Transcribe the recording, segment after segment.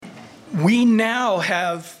We now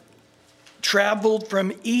have traveled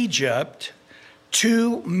from Egypt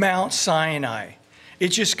to Mount Sinai.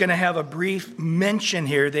 It's just going to have a brief mention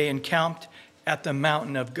here. They encamped at the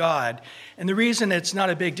mountain of God. And the reason it's not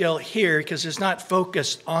a big deal here, because it's not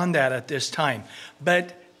focused on that at this time.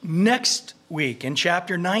 But next week, in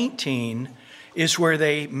chapter 19, is where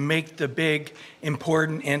they make the big,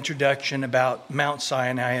 important introduction about Mount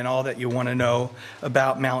Sinai and all that you want to know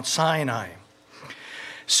about Mount Sinai.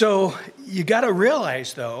 So you got to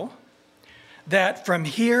realize, though, that from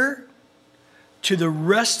here to the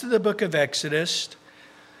rest of the book of Exodus,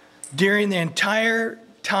 during the entire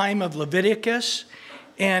time of Leviticus,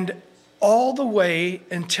 and all the way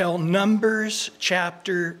until Numbers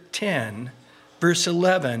chapter 10, verse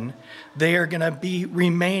 11, they are going to be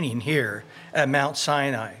remaining here at Mount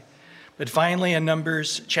Sinai. But finally in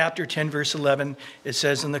Numbers chapter 10, verse 11, it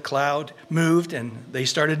says, and the cloud moved, and they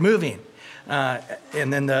started moving.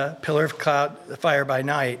 And then the pillar of cloud, the fire by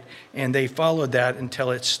night, and they followed that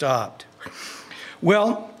until it stopped.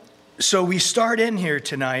 Well, so we start in here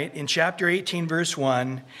tonight in chapter 18, verse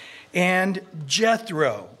 1, and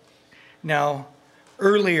Jethro. Now,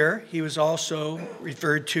 earlier, he was also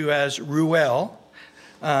referred to as Reuel.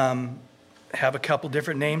 Have a couple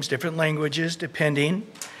different names, different languages, depending.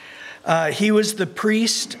 He was the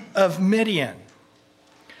priest of Midian.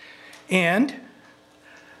 And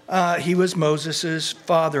he was Moses'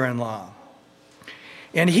 father-in-law.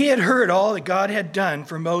 And he had heard all that God had done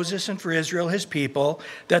for Moses and for Israel, his people,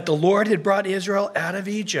 that the Lord had brought Israel out of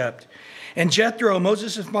Egypt. And Jethro,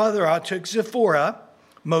 Moses' father-in-law, took Zipporah,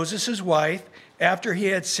 Moses' wife, after he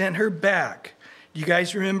had sent her back. You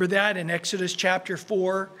guys remember that in Exodus chapter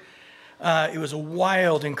 4? It was a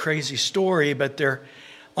wild and crazy story, but they're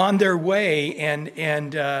on their way,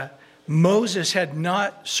 and Moses had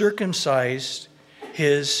not circumcised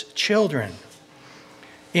his children.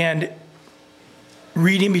 And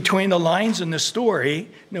reading between the lines in the story,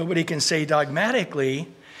 nobody can say dogmatically,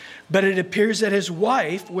 but it appears that his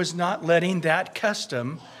wife was not letting that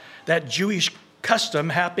custom, that Jewish custom,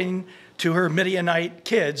 happen to her Midianite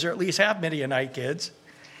kids, or at least half Midianite kids.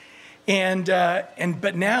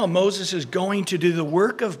 But now Moses is going to do the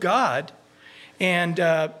work of God, and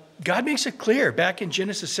God makes it clear back in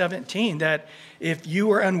Genesis 17 that if you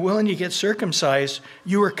were unwilling to get circumcised,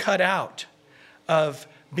 you were cut out of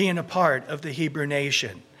being a part of the Hebrew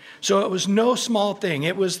nation. So it was no small thing.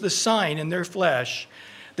 It was the sign in their flesh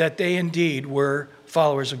that they indeed were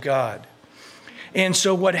followers of God. And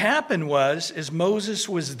so what happened is Moses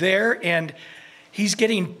was there, and he's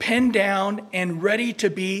getting pinned down and ready to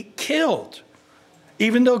be killed.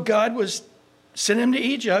 Even though God was sending him to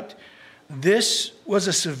Egypt, this was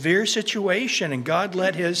a severe situation, and God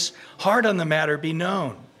let his heart on the matter be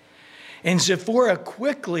known. And Zipporah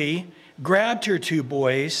quickly grabbed her two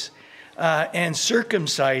boys and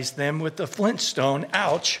circumcised them with the flintstone,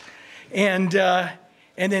 ouch, and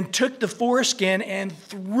then took the foreskin and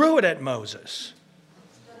threw it at Moses.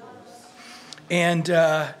 And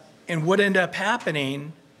what ended up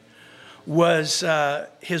happening was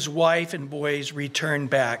his wife and boys returned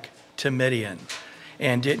back to Midian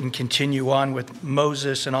and didn't continue on with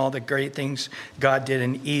Moses and all the great things God did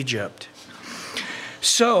in Egypt.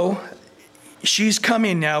 So she's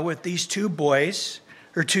coming now with these two boys,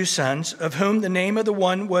 her two sons, of whom the name of the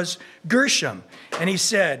one was Gershom. And he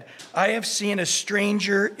said, I have seen a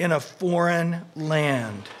stranger in a foreign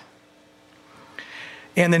land.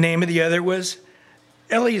 And the name of the other was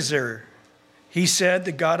Eliezer. He said,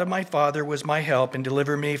 the God of my father was my help and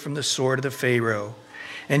delivered me from the sword of the Pharaoh.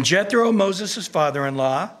 And Jethro, Moses'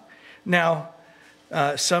 father-in-law. Now,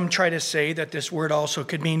 some try to say that this word also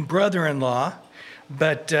could mean brother-in-law,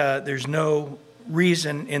 but there's no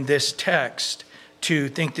reason in this text to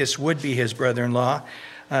think this would be his brother-in-law,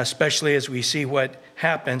 especially as we see what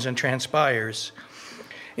happens and transpires.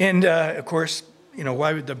 And, of course, you know,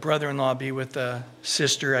 why would the brother-in-law be with the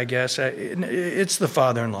sister, I guess? It's the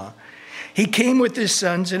father-in-law. He came with his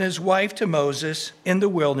sons and his wife to Moses in the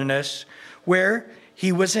wilderness, where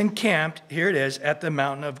he was encamped, here it is, at the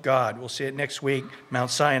mountain of God. We'll see it next week, Mount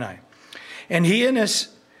Sinai. And he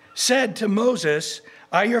said to Moses,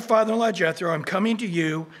 I, your father-in-law Jethro, am coming to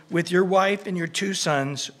you with your wife and your two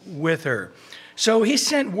sons with her. So he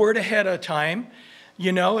sent word ahead of time.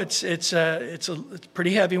 You know, it's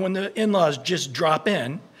pretty heavy when the in-laws just drop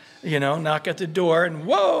in, you know, knock at the door and,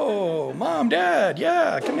 whoa, mom, dad,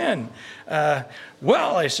 yeah, come in.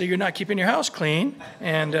 Well, I see you're not keeping your house clean.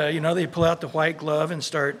 And, you know, they pull out the white glove and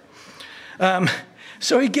start.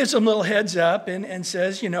 So he gives them a little heads up and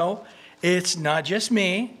says, you know, it's not just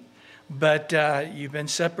me, but you've been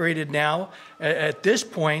separated now. At this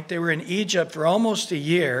point, they were in Egypt for almost a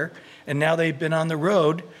year, and now they've been on the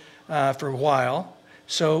road for a while.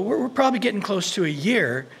 So we're probably getting close to a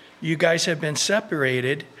year. You guys have been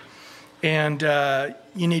separated, and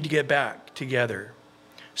you need to get back together.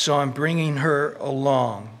 So I'm bringing her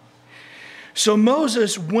along. So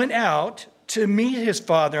Moses went out to meet his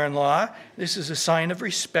father-in-law. This is a sign of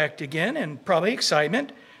respect again, and probably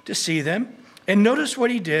excitement to see them. And notice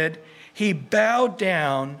what he did. He bowed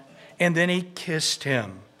down, and then he kissed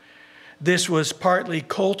him. This was partly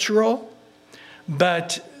cultural,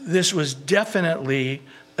 but this was definitely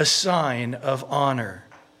a sign of honor.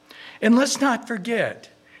 And let's not forget,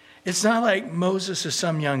 it's not like Moses is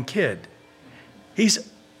some young kid. He's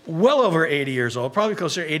well over 80 years old, probably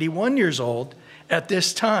closer to 81 years old at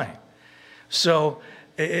this time. So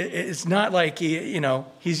it's not like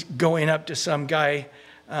he's going up to some guy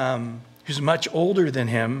who's much older than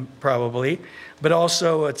him, probably. But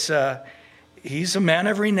also, he's a man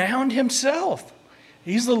of renown himself.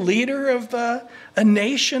 He's the leader of a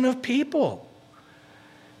nation of people.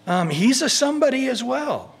 He's a somebody as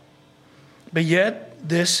well. But yet,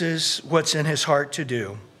 this is what's in his heart to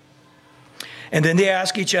do. And then they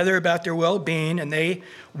asked each other about their well-being, and they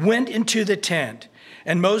went into the tent.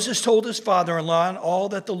 And Moses told his father-in-law all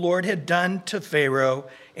that the Lord had done to Pharaoh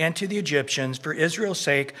and to the Egyptians for Israel's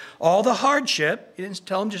sake, all the hardship. He didn't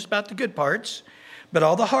tell them just about the good parts, but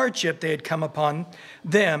all the hardship they had come upon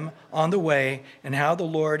them on the way, and how the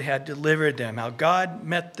Lord had delivered them, how God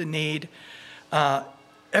met the need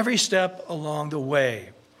every step along the way,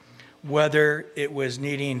 whether it was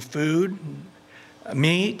needing food,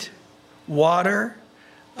 meat, water,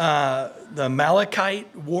 the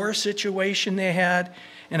Amalekite war situation they had,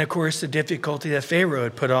 and of course the difficulty that Pharaoh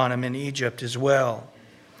had put on them in Egypt as well.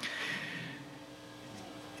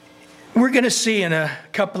 We're going to see in a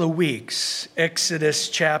couple of weeks Exodus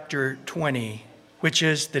chapter 20, which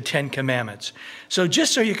is the Ten Commandments. So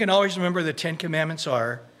just so you can always remember the Ten Commandments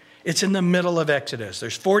are, it's in the middle of Exodus.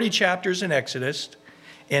 There's 40 chapters in Exodus,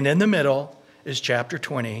 and in the middle is chapter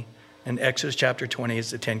 20. And Exodus chapter 20 is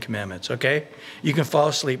the Ten Commandments, okay? You can fall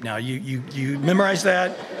asleep now. You memorize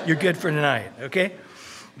that, you're good for tonight, okay?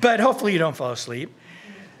 But hopefully you don't fall asleep.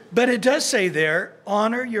 But it does say there,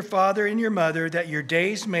 honor your father and your mother, that your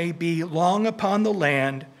days may be long upon the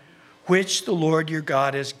land which the Lord your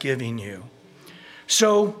God is giving you.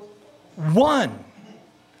 So one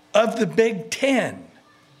of the big 10,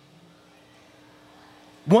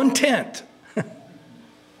 1/10,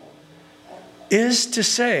 is to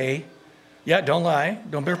say, yeah, don't lie,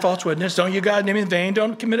 don't bear false witness, don't use God's name in vain,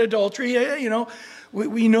 don't commit adultery.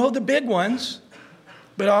 We know the big ones,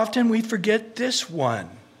 but often we forget this one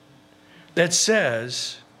that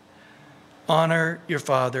says, honor your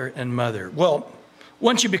father and mother. Well,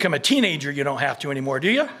 once you become a teenager, you don't have to anymore, do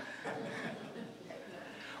you?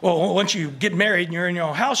 Well, once you get married and you're in your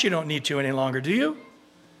own house, you don't need to any longer, do you?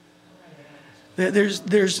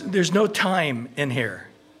 There's no time in here,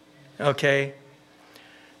 okay?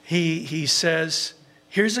 He says,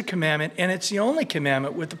 here's a commandment, and it's the only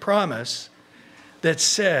commandment with the promise that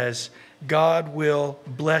says God will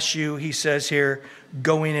bless you, he says here,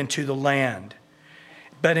 going into the land.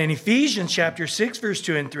 But in Ephesians chapter 6, verse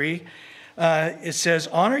 2 and 3, it says,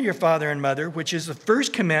 honor your father and mother, which is the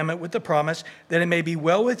first commandment with the promise that it may be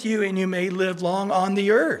well with you and you may live long on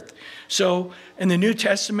the earth. So in the New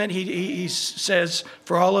Testament, he says,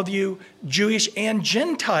 for all of you Jewish and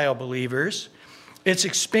Gentile believers, it's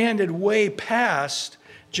expanded way past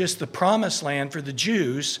just the promised land for the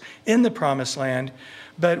Jews in the promised land,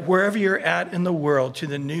 but wherever you're at in the world, to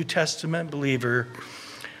the New Testament believer,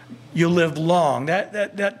 you live long.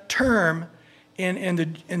 That term in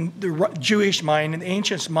the Jewish mind, in the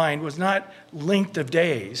ancients' mind, was not length of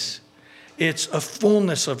days. It's a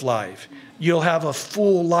fullness of life. You'll have a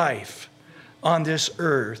full life on this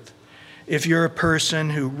earth if you're a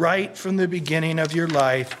person who right from the beginning of your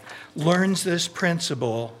life learns this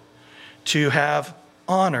principle to have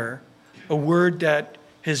honor, a word that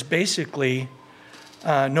is basically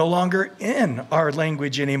no longer in our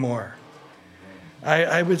language anymore.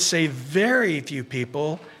 I would say very few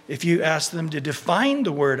people, if you ask them to define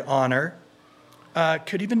the word honor,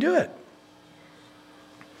 could even do it.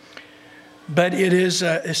 But it is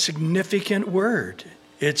a significant word.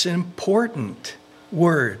 It's an important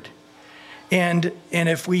word. And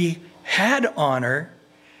if we had honor,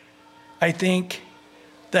 I think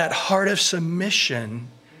that heart of submission,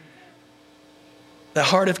 the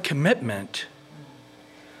heart of commitment,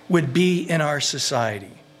 would be in our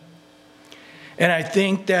society. And I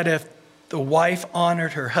think that if the wife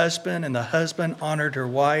honored her husband and the husband honored her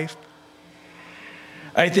wife,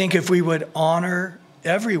 I think if we would honor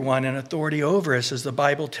everyone in authority over us, as the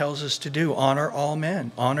Bible tells us to do, honor all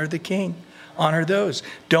men, honor the king, honor those.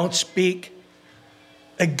 Don't speak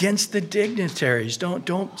against the dignitaries.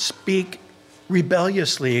 Don't speak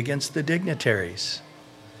rebelliously against the dignitaries.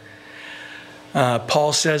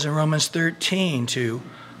 Paul says in Romans 13 to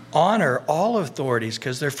honor all authorities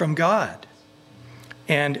because they're from God.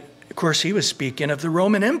 And of course, he was speaking of the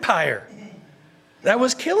Roman Empire that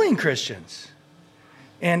was killing Christians.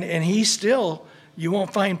 And he still, you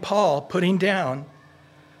won't find Paul putting down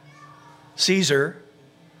Caesar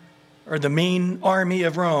or the mean army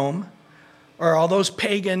of Rome or all those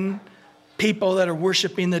pagan people that are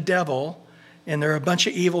worshiping the devil and they're a bunch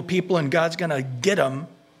of evil people and God's going to get them.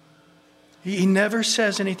 He never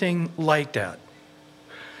says anything like that.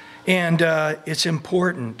 And it's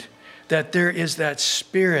important that there is that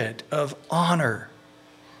spirit of honor,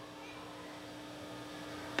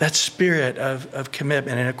 that spirit of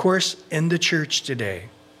commitment. And of course, in the church today,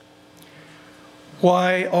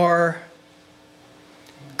 why are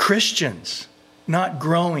Christians not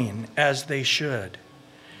growing as they should?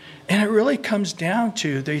 And it really comes down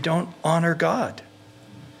to they don't honor God.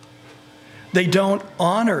 They don't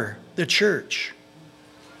honor the church.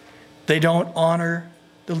 They don't honor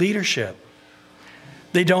the leadership.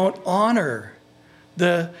 They don't honor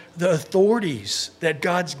the authorities that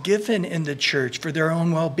God's given in the church for their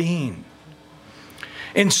own well-being.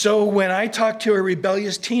 And so when I talk to a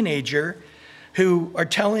rebellious teenager who are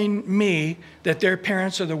telling me that their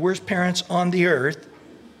parents are the worst parents on the earth,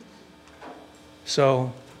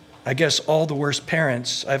 so I guess all the worst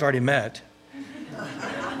parents I've already met.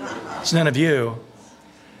 It's none of you.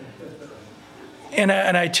 And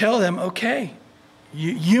I tell them, okay,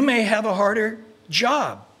 you may have a harder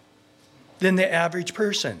job than the average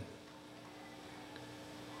person.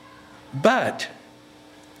 But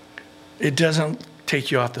it doesn't take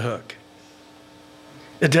you off the hook.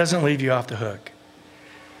 It doesn't leave you off the hook.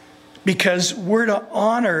 Because we're to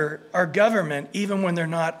honor our government even when they're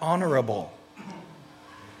not honorable.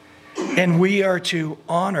 And we are to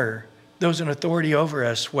honor those in authority over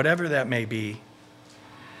us, whatever that may be,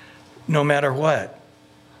 no matter what.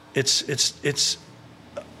 It's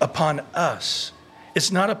upon us. It's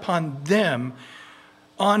not upon them.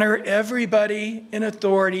 Honor everybody in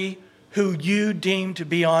authority who you deem to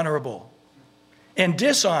be honorable. And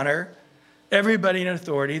dishonor everybody in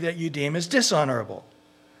authority that you deem as dishonorable.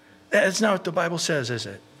 That's not what the Bible says, is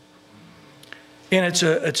it? And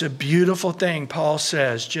it's a beautiful thing, Paul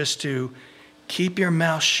says, just to keep your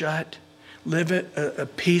mouth shut, live a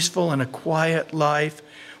peaceful and a quiet life,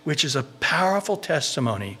 which is a powerful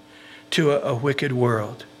testimony to a wicked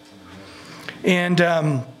world. And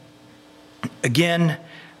again,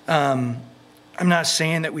 I'm not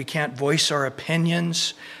saying that we can't voice our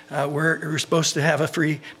opinions. We're supposed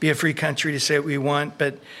to be a free country to say what we want.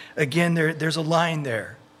 But again, there's a line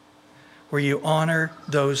there where you honor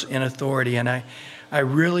those in authority. And I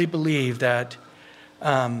really believe that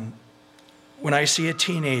when I see a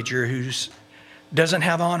teenager who doesn't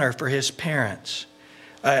have honor for his parents,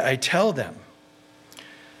 I tell them,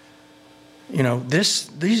 you know,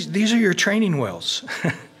 these are your training wheels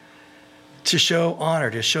to show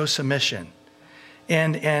honor, to show submission.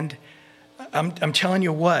 And I'm telling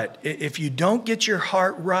you what, if you don't get your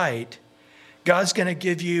heart right, God's going to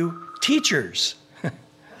give you teachers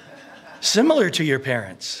similar to your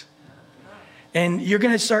parents. And you're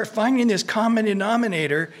going to start finding this common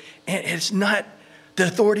denominator, and it's not the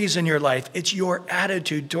authorities in your life, it's your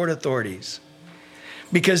attitude toward authorities.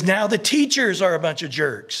 Because now the teachers are a bunch of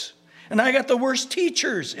jerks. And I got the worst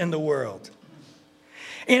teachers in the world.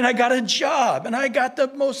 And I got a job, and I got the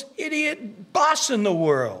most idiot boss in the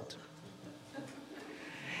world.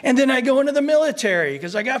 And then I go into the military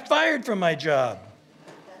because I got fired from my job.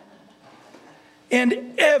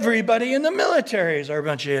 And everybody in the military are a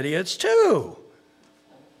bunch of idiots too.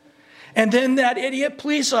 And then that idiot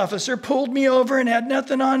police officer pulled me over and had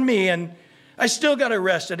nothing on me, and I still got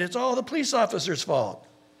arrested. It's all the police officer's fault.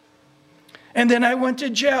 And then I went to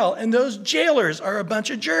jail, and those jailers are a bunch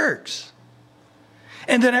of jerks.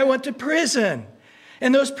 And then I went to prison,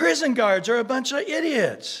 and those prison guards are a bunch of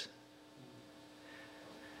idiots.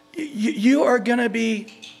 You are going to be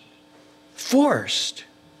forced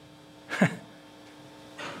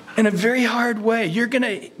in a very hard way. You're going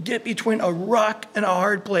to get between a rock and a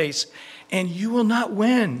hard place, and you will not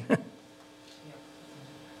win.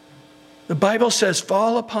 The Bible says,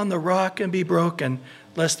 fall upon the rock and be broken,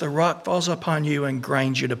 lest the rock falls upon you and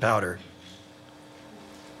grinds you to powder.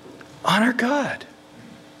 Honor God.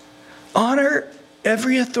 Honor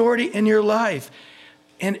every authority in your life.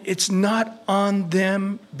 And it's not on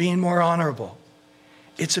them being more honorable.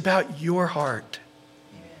 It's about your heart.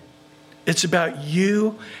 It's about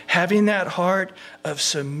you having that heart of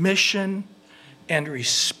submission and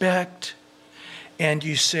respect. And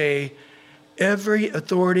you say, every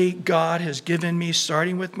authority God has given me,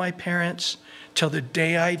 starting with my parents till the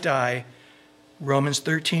day I die, Romans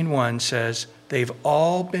 13:1 says, they've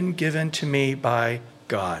all been given to me by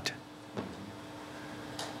God.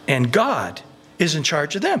 And God is in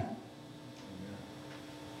charge of them.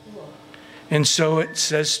 And so it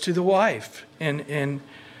says to the wife in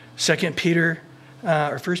 2 Peter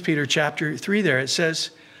or 1 Peter chapter 3 there, it says,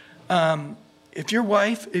 if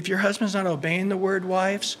your husband's not obeying the word,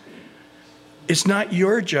 wives, it's not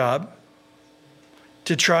your job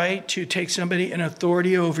to try to take somebody in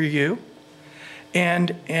authority over you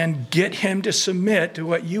and get him to submit to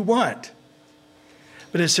what you want.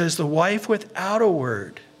 But it says the wife without a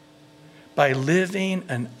word, by living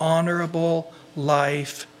an honorable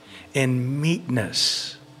life in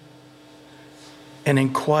meekness and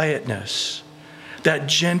in quietness, that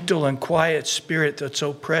gentle and quiet spirit that's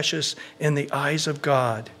so precious in the eyes of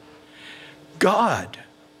God, God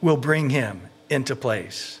will bring him into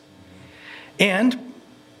place. And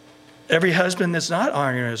every husband that's not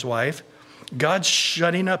honoring his wife, God's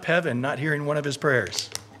shutting up heaven, not hearing one of his prayers.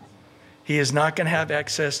 He is not going to have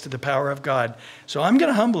access to the power of God. So I'm going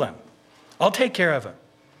to humble him. I'll take care of him.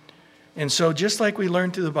 And so just like we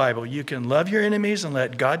learned through the Bible, you can love your enemies and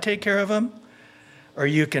let God take care of them, or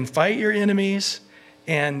you can fight your enemies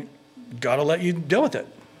and God will let you deal with it.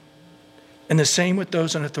 And the same with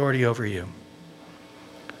those in authority over you.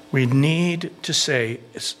 We need to say,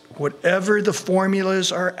 whatever the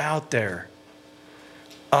formulas are out there,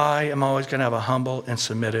 I am always going to have a humble and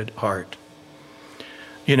submitted heart.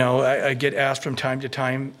 You know, I get asked from time to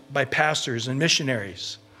time by pastors and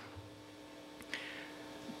missionaries,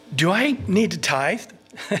 do I need to tithe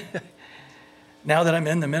now that I'm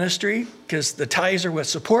in the ministry? Because the tithes are what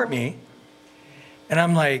support me. And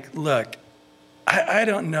I'm like, look, I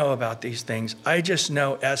don't know about these things. I just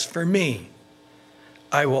know, as for me,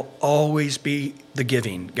 I will always be the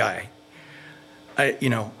giving guy.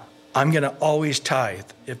 I'm going to always tithe.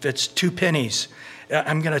 If it's 2 pennies,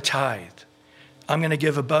 I'm going to tithe. I'm going to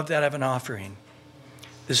give above that of an offering.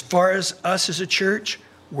 As far as us as a church,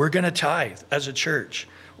 we're going to tithe as a church.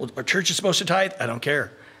 Well, our church is supposed to tithe? I don't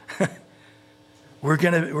care. We're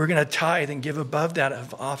gonna tithe and give above that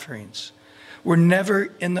of offerings. We're never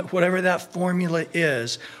whatever that formula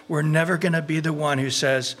is, we're never going to be the one who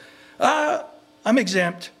says, I'm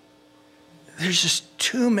exempt. There's just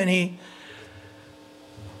too many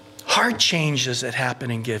heart changes that happen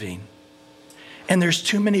in giving. And there's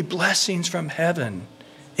too many blessings from heaven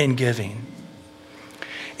in giving.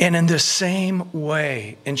 And in the same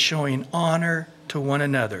way, in showing honor to one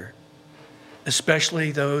another,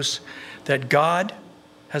 especially those that God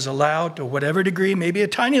has allowed to whatever degree, maybe a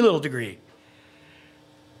tiny little degree,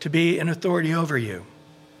 to be in authority over you.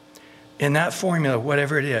 In that formula,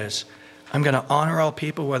 whatever it is, I'm going to honor all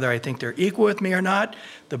people, whether I think they're equal with me or not.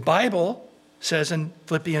 The Bible says in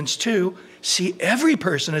Philippians 2, see every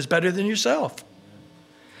person as better than yourself.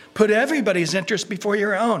 Put everybody's interest before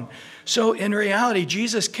your own. So in reality,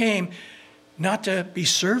 Jesus came not to be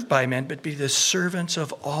served by men, but be the servants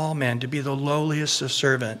of all men, to be the lowliest of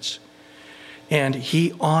servants. And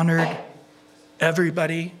he honored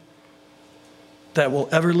everybody that will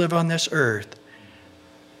ever live on this earth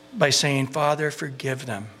by saying, Father, forgive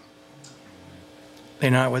them. They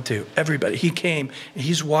know not what to do. Everybody. He came, and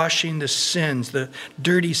he's washing the sins, the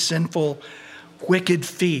dirty, sinful, wicked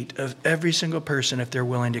feet of every single person if they're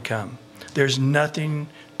willing to come. There's nothing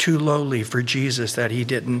too lowly for Jesus that he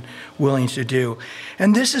didn't willing to do.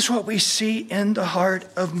 And this is what we see in the heart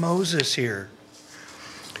of Moses here.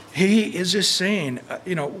 He is just saying,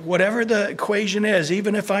 whatever the equation is,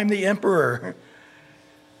 even if I'm the emperor,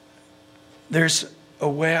 there's a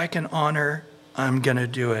way I can honor, I'm going to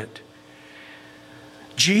do it.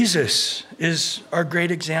 Jesus is our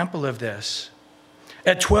great example of this.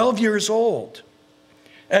 At 12 years old,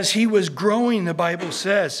 as he was growing, the Bible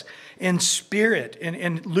says, in spirit.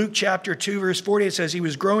 In Luke chapter 2, verse 40, it says he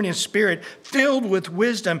was growing in spirit, filled with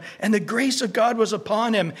wisdom, and the grace of God was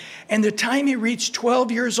upon him. And the time he reached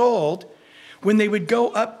 12 years old, when they would go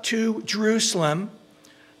up to Jerusalem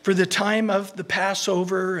for the time of the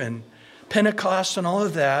Passover and Pentecost and all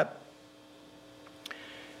of that,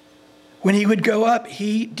 when he would go up,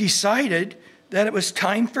 he decided that it was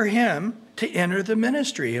time for him to enter the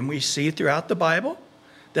ministry. And we see throughout the Bible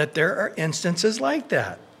that there are instances like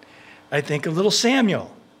that. I think of little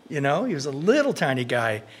Samuel, he was a little tiny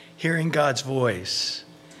guy hearing God's voice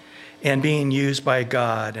and being used by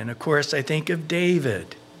God. And of course, I think of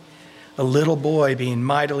David, a little boy being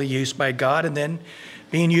mightily used by God, and then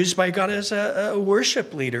being used by God as a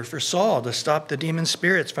worship leader for Saul to stop the demon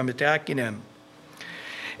spirits from attacking him.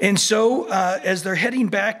 And so as they're heading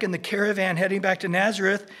back in the caravan, heading back to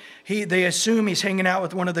Nazareth, they assume he's hanging out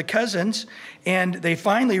with one of the cousins, and they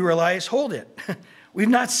finally realize, hold it, we've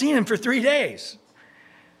not seen him for 3 days.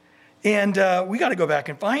 And we got to go back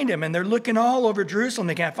and find him. And they're looking all over Jerusalem.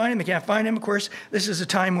 They can't find him. They can't find him. Of course, this is a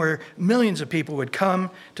time where millions of people would come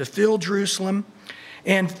to fill Jerusalem.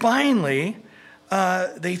 And finally,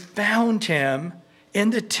 they found him in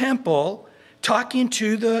the temple talking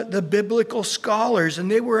to the biblical scholars. And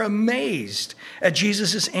they were amazed at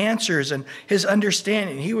Jesus' answers and his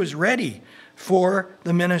understanding. He was ready for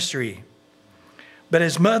the ministry. But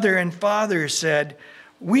his mother and father said,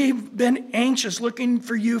 we've been anxious looking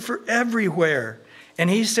for you for everywhere. And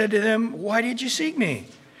he said to them, why did you seek me?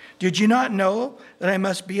 Did you not know that I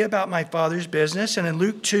must be about my Father's business? And in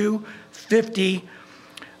Luke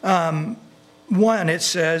 2:51, it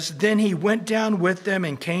says, then he went down with them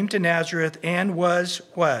and came to Nazareth and was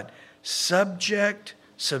what? Subject,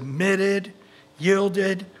 submitted,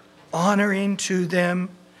 yielded, honoring to them.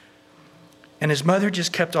 And his mother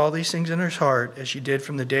just kept all these things in her heart, as she did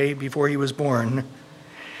from the day before he was born.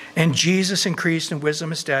 And Jesus increased in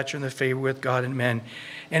wisdom and stature and the favor with God and men.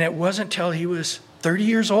 And it wasn't till he was 30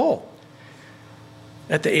 years old,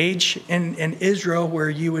 at the age in Israel where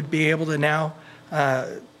you would be able to now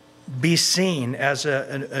be seen as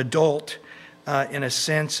an adult in a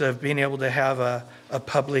sense of being able to have a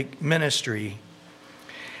public ministry.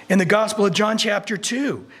 In the Gospel of John chapter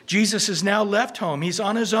 2, Jesus has now left home. He's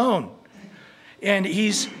on his own. And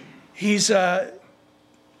he's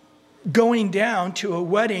going down to a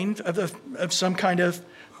wedding of some kind of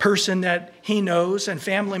person that he knows, and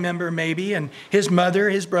family member maybe, and his mother,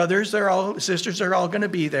 his brothers, sisters, they're all going to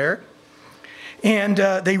be there. And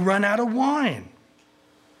they run out of wine.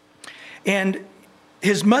 And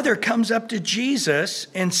his mother comes up to Jesus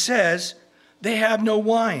and says, they have no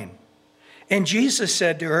wine. And Jesus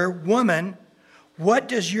said to her, woman, what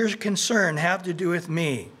does your concern have to do with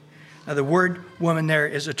me? Now, the word woman there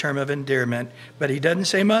is a term of endearment, but he doesn't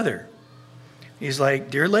say mother. He's like,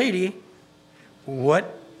 dear lady,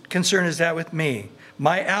 what concern is that with me?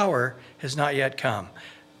 My hour has not yet come.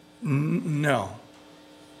 No.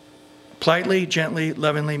 Politely, gently,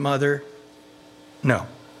 lovingly, mother, no.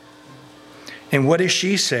 And what does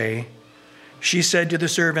she say? She said to the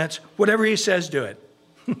servants, whatever he says, do it.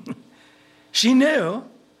 She knew.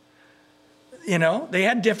 You know, they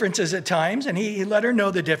had differences at times, and he let her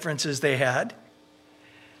know the differences they had.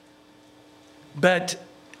 But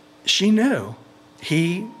she knew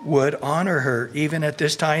he would honor her even at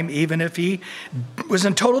this time, even if he was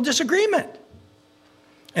in total disagreement.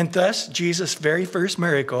 And thus, Jesus' very first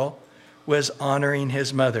miracle was honoring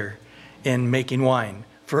his mother in making wine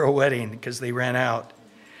for a wedding because they ran out.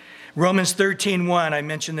 Romans 13:1, I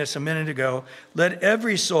mentioned this a minute ago. Let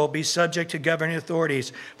every soul be subject to governing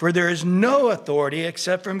authorities, for there is no authority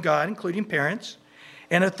except from God, including parents,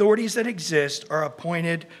 and authorities that exist are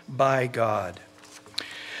appointed by God.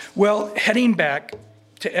 Well, heading back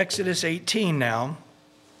to Exodus 18 now,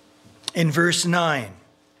 in verse 9.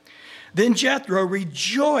 Then Jethro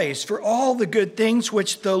rejoiced for all the good things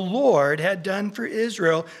which the Lord had done for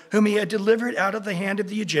Israel, whom he had delivered out of the hand of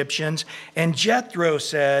the Egyptians. And Jethro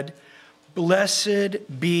said,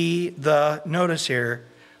 blessed be the, notice here,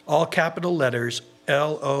 all capital letters,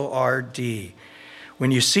 L-O-R-D.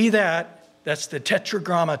 When you see that, that's the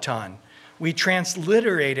tetragrammaton. We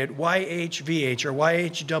transliterated YHVH or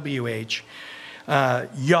YHWH,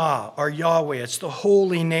 Yah or Yahweh. It's the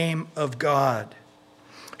holy name of God,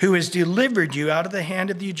 who has delivered you out of the hand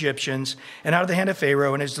of the Egyptians and out of the hand of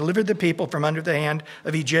Pharaoh, and has delivered the people from under the hand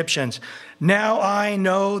of Egyptians. Now I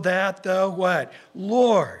know that the what?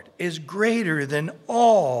 Lord is greater than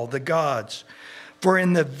all the gods. For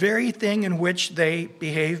in the very thing in which they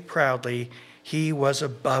behaved proudly, he was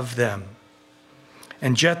above them.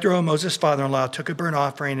 And Jethro, Moses' father-in-law, took a burnt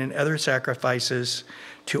offering and other sacrifices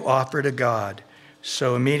to offer to God.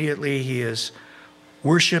 So immediately he is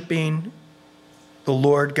worshiping the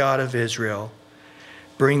Lord God of Israel,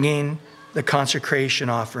 bringing the consecration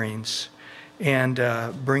offerings and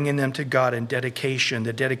bringing them to God in dedication,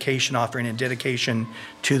 the dedication offering and dedication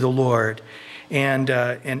to the Lord. And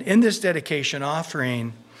in this dedication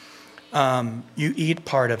offering, you eat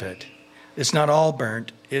part of it. It's not all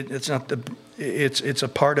burnt. It's a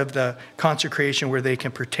part of the consecration where they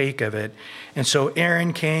can partake of it. And so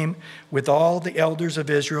Aaron came with all the elders of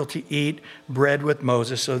Israel to eat bread with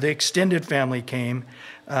Moses. So the extended family came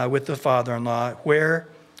with the father-in-law, where?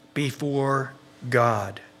 Before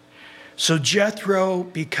God. So Jethro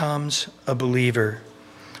becomes a believer.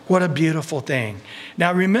 What a beautiful thing.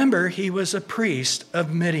 Now remember, he was a priest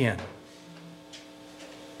of Midian.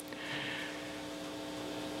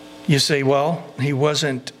 You say, well, he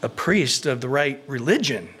wasn't a priest of the right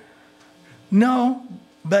religion. No,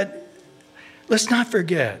 but let's not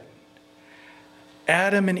forget,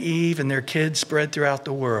 Adam and Eve and their kids spread throughout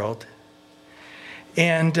the world.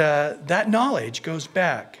 And that knowledge goes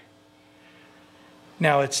back.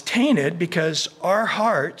 Now it's tainted because our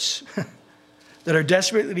hearts that are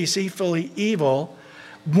desperately deceitfully evil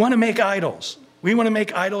want to make idols. We want to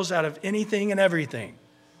make idols out of anything and everything.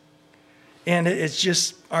 And it's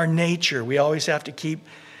just our nature. We always have to keep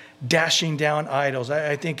dashing down idols.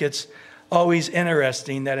 I think it's always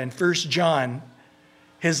interesting that in 1 John,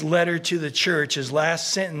 his letter to the church, his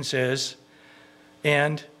last sentence is,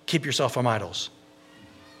 and keep yourself from idols.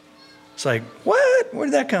 It's like, what? Where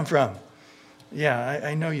did that come from? Yeah,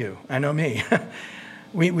 I know you. I know me.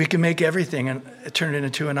 We can make everything and turn it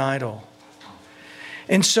into an idol.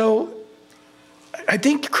 And so I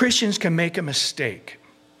think Christians can make a mistake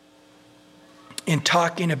in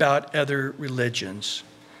talking about other religions,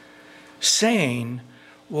 saying,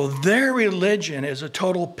 well, their religion is a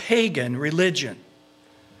total pagan religion.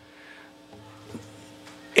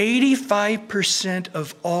 85%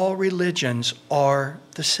 of all religions are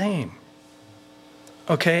the same.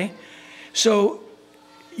 Okay? So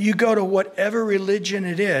you go to whatever religion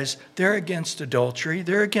it is, they're against adultery,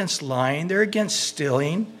 they're against lying, they're against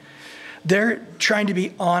stealing. They're trying to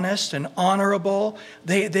be honest and honorable.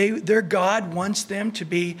 Their God wants them to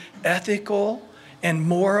be ethical and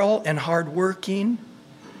moral and hardworking.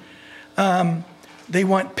 They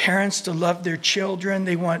want parents to love their children.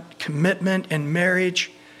 They want commitment and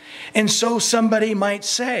marriage. And so somebody might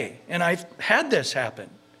say, and I've had this happen,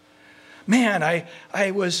 man,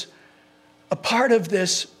 I was a part of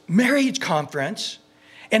this marriage conference,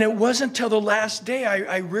 and it wasn't till the last day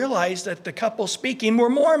I realized that the couple speaking were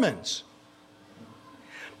Mormons.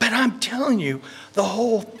 But I'm telling you, the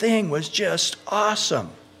whole thing was just awesome.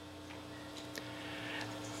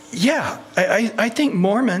 Yeah, I think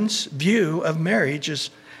Mormons' view of marriage is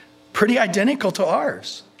pretty identical to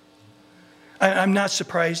ours. I'm not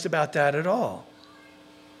surprised about that at all.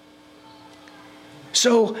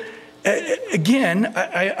 So, again,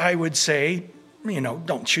 I would say,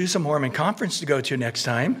 don't choose a Mormon conference to go to next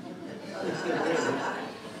time.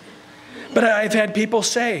 But I've had people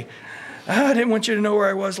say, I didn't want you to know where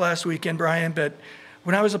I was last weekend, Brian, but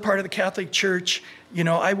when I was a part of the Catholic Church,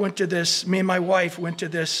 I went to this, me and my wife went to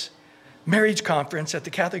this marriage conference that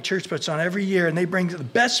the Catholic Church puts on every year, and they bring the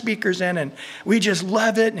best speakers in, and we just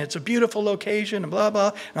love it, and it's a beautiful location, and blah, blah,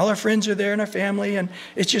 and all our friends are there and our family, and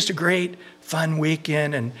it's just a great, fun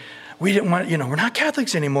weekend, and we didn't want, we're not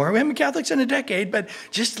Catholics anymore. We haven't been Catholics in a decade, but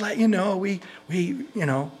just to let you know, we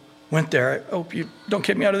went there. I hope you don't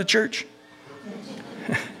kick me out of the church.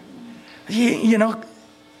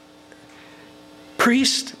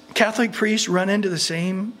 Catholic priests run into the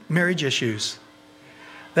same marriage issues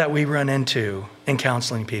that we run into in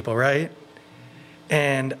counseling people, right?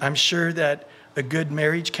 And I'm sure that a good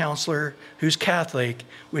marriage counselor who's Catholic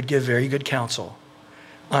would give very good counsel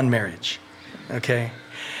on marriage, okay?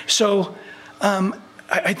 So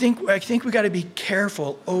I think we got to be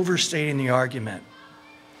careful overstating the argument.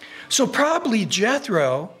 So probably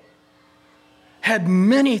Jethro had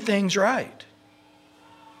many things right.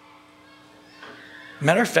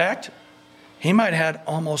 Matter of fact, he might have had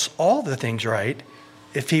almost all the things right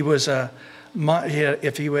if he had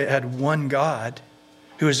one God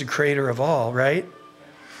who is the creator of all, right?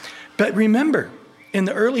 But remember, in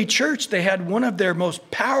the early church, they had one of their most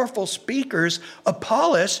powerful speakers,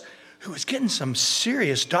 Apollos, who was getting some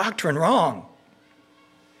serious doctrine wrong.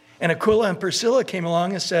 And Aquila and Priscilla came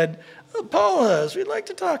along and said, Apollos, we'd like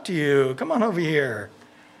to talk to you. Come on over here.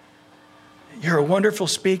 You're a wonderful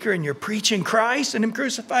speaker and you're preaching Christ and Him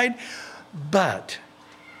crucified, but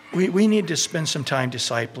we need to spend some time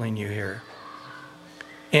discipling you here.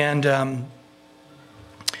 And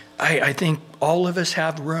I think all of us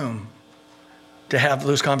have room to have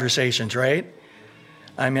those conversations, right?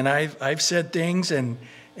 I mean, I've said things and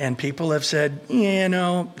people have said,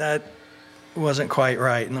 that wasn't quite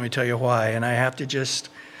right. And let me tell you why. And I have to just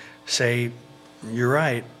say, you're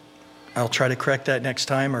right. I'll try to correct that next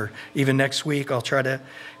time, or even next week, I'll try to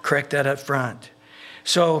correct that up front.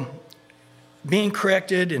 So being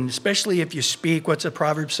corrected, and especially if you speak, what's the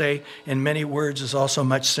proverb say? In many words is also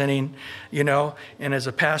much sinning, and as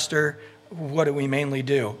a pastor, what do we mainly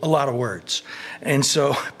do? A lot of words. And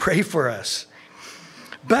so pray for us.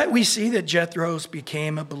 But we see that Jethro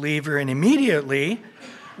became a believer, and immediately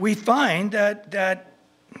we find that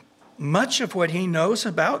much of what he knows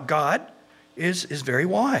about God is very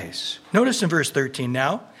wise. Notice in verse 13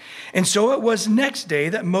 now. And so it was next day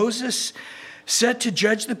that Moses set to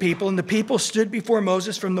judge the people, and the people stood before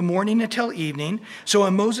Moses from the morning until evening. So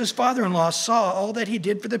when Moses' father-in-law saw all that he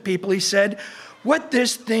did for the people, he said, "What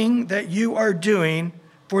this thing that you are doing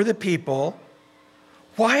for the people,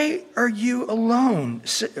 why are you alone?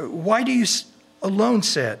 Why do you alone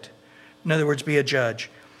sit?" In other words, be a judge.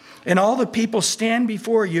 "And all the people stand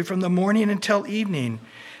before you from the morning until evening."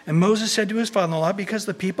 And Moses said to his father-in-law, "Because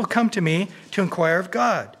the people come to me to inquire of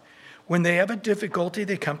God. When they have a difficulty,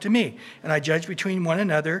 they come to me, and I judge between one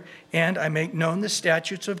another, and I make known the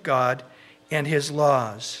statutes of God and his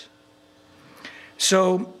laws."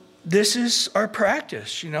 So this is our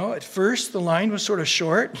practice. At first the line was sort of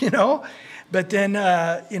short, but then,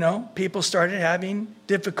 people started having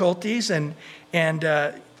difficulties, and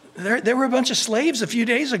there were a bunch of slaves a few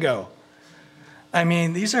days ago. I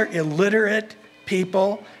mean, these are illiterate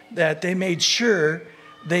people that they made sure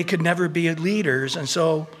they could never be leaders, and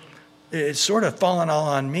so it's sort of fallen all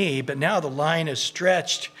on me, but now the line is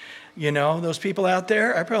stretched. Those people out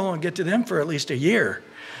there, I probably won't get to them for at least a year.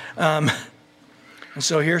 And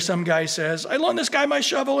so here some guy says, "I loaned this guy my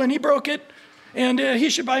shovel and he broke it, and he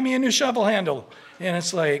should buy me a new shovel handle." And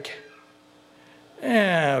it's like,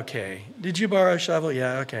 okay. Did you borrow a shovel?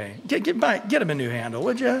 Yeah, okay. Get him a new handle,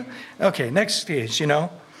 would you? Okay, next piece,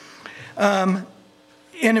 And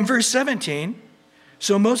in verse 17,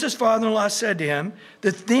 so Moses' father-in-law said to him,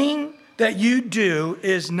 "The thing that you do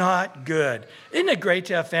is not good." Isn't it great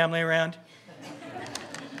to have family around?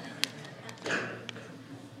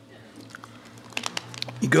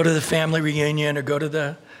 You go to the family reunion or go to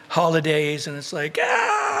the holidays, and it's like,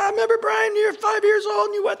 remember, Brian, you're 5 years old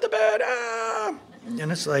and you wet the bed.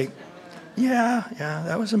 And it's like, yeah,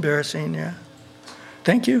 that was embarrassing, yeah.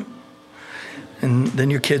 Thank you. And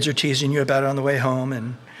then your kids are teasing you about it on the way home,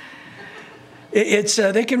 and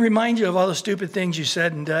they can remind you of all the stupid things you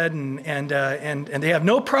said and done, and they have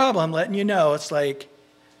no problem letting you know. It's like,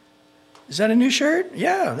 "Is that a new shirt?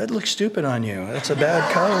 Yeah, that looks stupid on you. That's a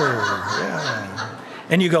bad color. Yeah."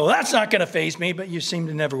 And you go, "That's not going to faze me," but you seem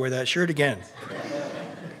to never wear that shirt again.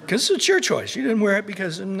 Because it's your choice. You didn't wear it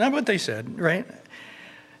because not what they said, right?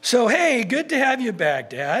 So, hey, good to have you back,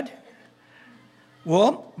 Dad.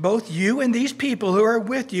 "Well, both you and these people who are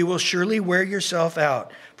with you will surely wear yourself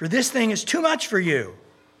out. For this thing is too much for you.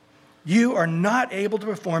 You are not able to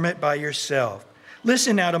perform it by yourself.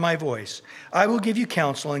 Listen now to my voice. I will give you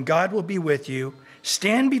counsel, and God will be with you.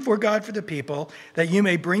 Stand before God for the people, that you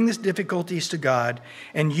may bring these difficulties to God.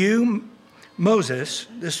 And you, Moses,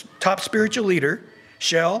 this top spiritual leader,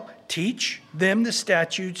 shall teach them the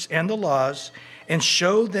statutes and the laws, and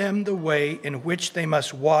show them the way in which they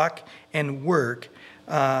must walk and work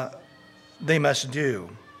they must do."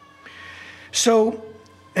 So,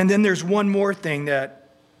 and then there's one more thing that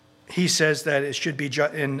he says that it should be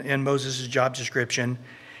in Moses' job description,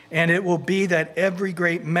 and it will be that every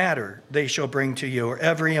great matter they shall bring to you, or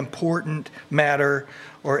every important matter,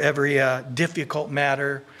 or every difficult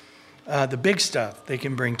matter, the big stuff they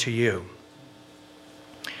can bring to you.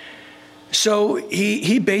 So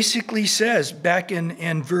he basically says, back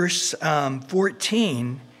in verse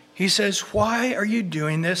 14, he says, "Why are you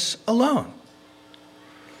doing this alone?"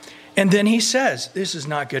 And then he says, "This is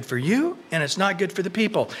not good for you, and it's not good for the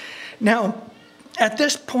people." Now, at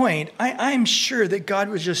this point, I'm sure that God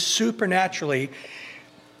was just supernaturally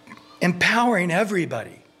empowering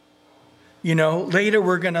everybody. Later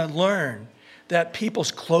we're going to learn that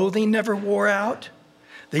people's clothing never wore out.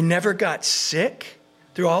 They never got sick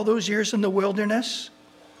through all those years in the wilderness.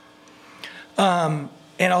 And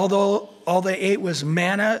although all they ate was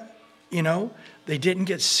manna, they didn't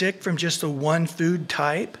get sick from just the one food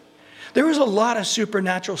type. There was a lot of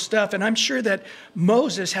supernatural stuff, and I'm sure that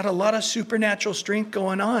Moses had a lot of supernatural strength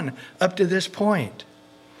going on up to this point.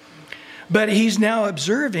 But he's now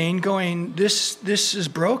observing, going, this is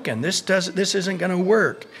broken. This isn't going to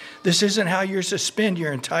work. This isn't how you're to spend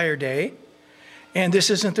your entire day, and this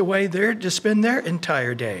isn't the way they're to spend their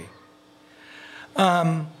entire day.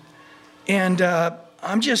 I'm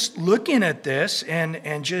just looking at this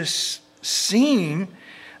and just seeing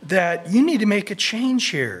that you need to make a change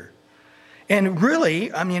here. And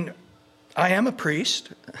really, I am a priest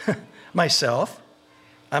myself.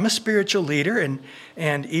 I'm a spiritual leader,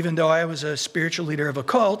 and even though I was a spiritual leader of a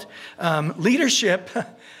cult, leadership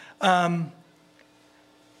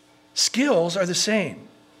skills are the same.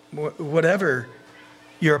 Whatever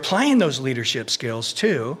you're applying those leadership skills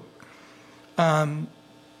to, I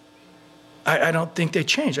don't think they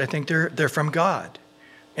change. I think they're from God,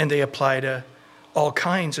 and they apply to all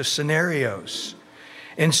kinds of scenarios.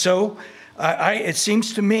 And so it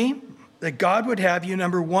seems to me that God would have you,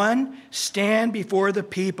 number one, stand before the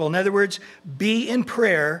people. In other words, be in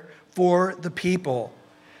prayer for the people.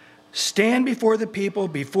 Stand before the people,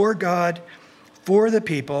 before God, for the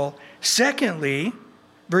people. Secondly,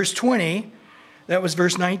 verse 20, that was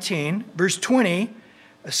verse 19. Verse 20,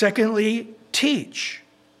 secondly, teach.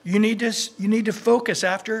 You need to focus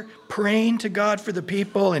after praying to God for the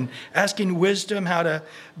people and asking wisdom how to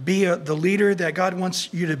be the leader that God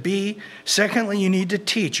wants you to be. Secondly, you need to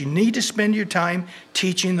teach. You need to spend your time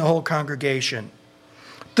teaching the whole congregation.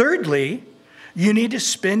 Thirdly, you need to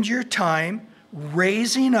spend your time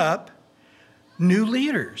raising up new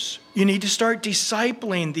leaders. You need to start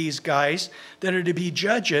discipling these guys that are to be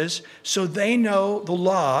judges so they know the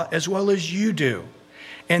law as well as you do.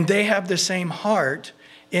 And they have the same heart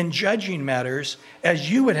in judging matters as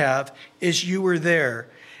you would have as you were there.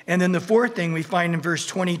 And then the fourth thing we find in verse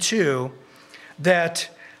 22, that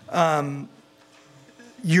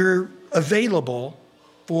you're available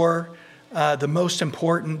for the most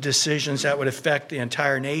important decisions that would affect the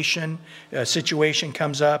entire nation. A situation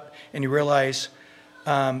comes up and you realize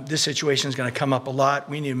this situation is going to come up a lot.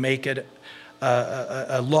 We need to make it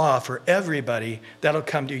a law for everybody. That'll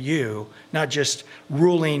come to you, not just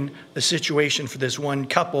ruling the situation for this one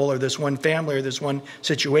couple or this one family or this one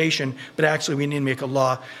situation, but actually we need to make a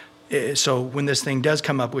law so when this thing does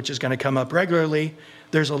come up, which is going to come up regularly,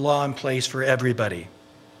 there's a law in place for everybody.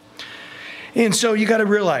 And so you got to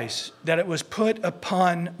realize that it was put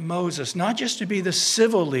upon Moses, not just to be the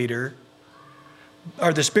civil leader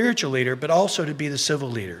or the spiritual leader, but also to be the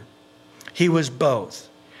civil leader. He was both.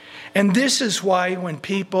 And this is why when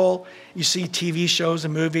people, you see TV shows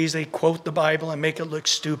and movies, they quote the Bible and make it look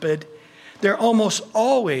stupid. They're almost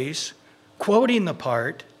always quoting the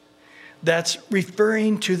part that's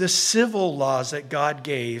referring to the civil laws that God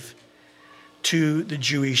gave to the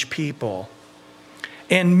Jewish people.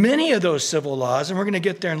 And many of those civil laws, and we're going to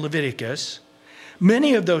get there in Leviticus,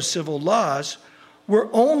 many of those civil laws were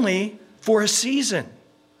only for a season.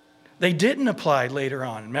 They didn't apply later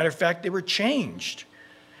on. Matter of fact, they were changed.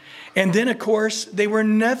 And then, of course, they were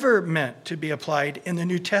never meant to be applied in the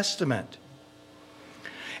New Testament.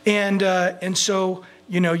 And so,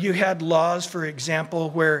 you had laws, for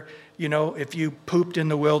example, where, if you pooped in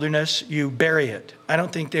the wilderness, you bury it. I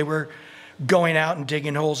don't think they were going out and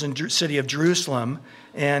digging holes in the city of Jerusalem.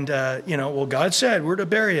 And, God said, we're to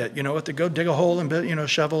bury it. We have to go dig a hole and,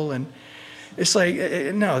 shovel. And it's like,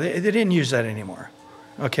 no, they didn't use that anymore.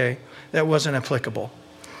 Okay? That wasn't applicable.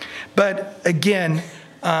 But again,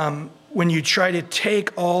 when you try to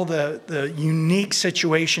take all the unique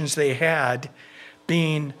situations they had,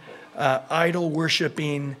 being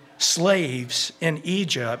idol-worshiping slaves in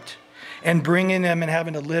Egypt, and bringing them and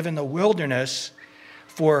having to live in the wilderness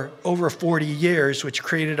for over 40 years, which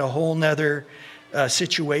created a whole nother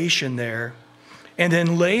situation there. And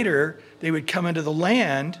then later, they would come into the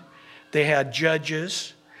land. They had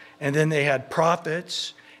judges, and then they had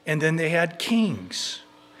prophets, and then they had kings.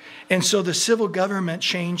 And so the civil government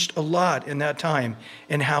changed a lot in that time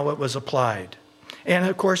in how it was applied. And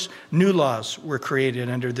of course, new laws were created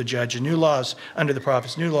under the judges, new laws under the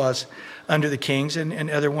prophets, new laws under the kings, and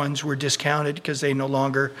other ones were discounted because they no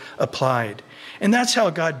longer applied. And that's how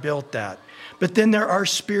God built that. But then there are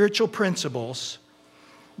spiritual principles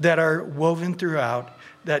that are woven throughout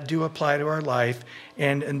that do apply to our life.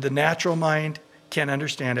 And the natural mind can't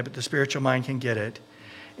understand it, but the spiritual mind can get it.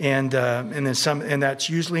 And that's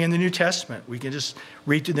usually in the New Testament. We can just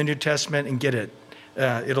read through the New Testament and get it.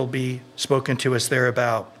 It'll be spoken to us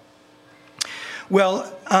thereabout.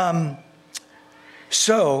 Well,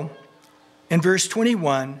 so in verse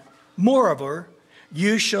 21, moreover,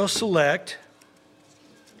 you shall select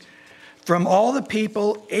from all the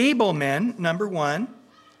people able men, number one,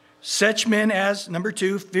 such men as, number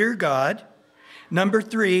two, fear God, number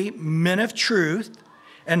three, men of truth,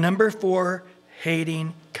 and number four,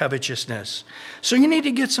 hating covetousness. So you need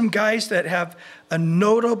to get some guys that have a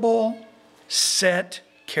notable set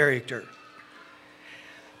character.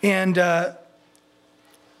 And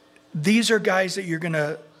these are guys that you're going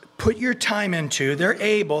to put your time into. They're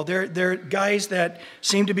able. They're guys that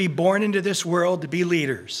seem to be born into this world to be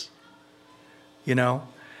leaders.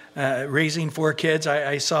 Raising 4 kids,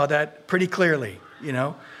 I saw that pretty clearly.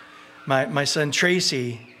 My son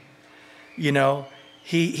Tracy,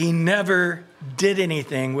 he never did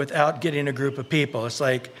anything without getting a group of people. It's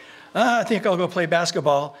like, I think I'll go play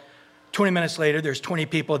basketball. 20 minutes later, there's 20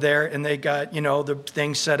 people there, and they got, the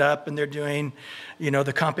things set up, and they're doing,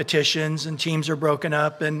 the competitions, and teams are broken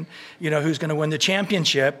up, and, who's going to win the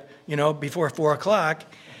championship, before 4 o'clock.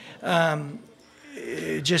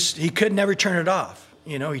 He could never turn it off.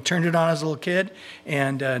 You know, he turned it on as a little kid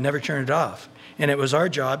and never turned it off. And it was our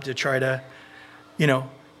job to try to, you know,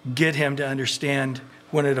 get him to understand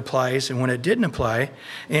when it applies and when it didn't apply.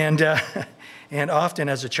 And and often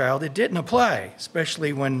as a child, it didn't apply,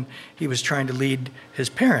 especially when he was trying to lead his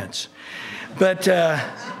parents. But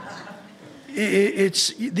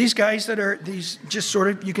it's these guys that are these just sort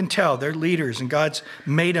of, you can tell they're leaders, and God's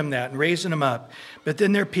made them that and raising them up. But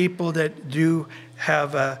then there are people that do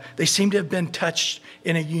have, they seem to have been touched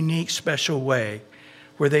in a unique, special way,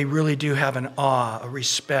 where they really do have an awe, a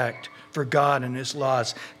respect for God and his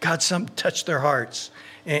laws. God touched their hearts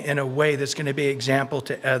in a way that's going to be an example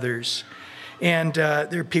to others. And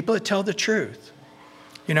there are people that tell the truth.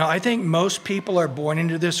 You know, I think most people are born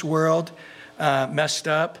into this world messed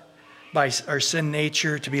up by our sin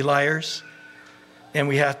nature to be liars. And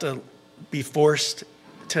we have to be forced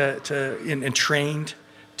and trained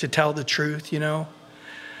to tell the truth, you know.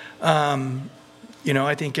 You know,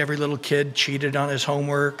 I think every little kid cheated on his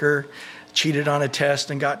homework or cheated on a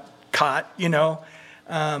test and got caught, you know.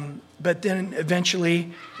 But then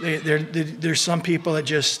eventually there's some people that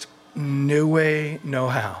just no way, no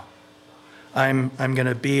how. I'm going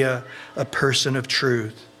to be a person of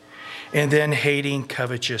truth. And then hating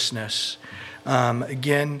covetousness.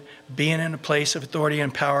 Again, being in a place of authority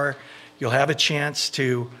and power, you'll have a chance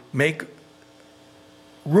to make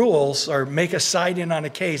rules or make a side in on a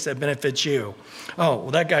case that benefits you. Oh,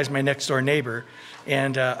 well, that guy's my next door neighbor,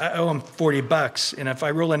 and I owe him $40. And if I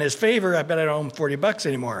rule in his favor, I bet I don't owe him $40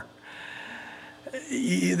 anymore.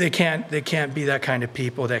 They can't be that kind of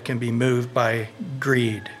people that can be moved by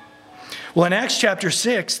greed. Well, in Acts chapter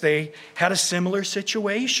 6, they had a similar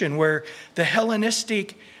situation where the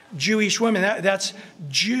Hellenistic Jewish women, that's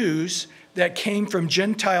Jews that came from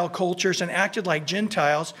Gentile cultures and acted like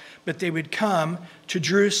Gentiles, but they would come to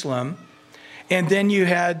Jerusalem. And then you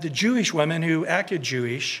had the Jewish women who acted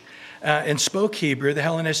Jewish and spoke Hebrew. The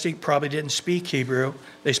Hellenistic probably didn't speak Hebrew.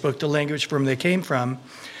 They spoke the language from where they came from.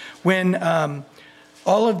 When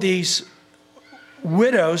all of these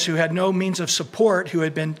widows who had no means of support, who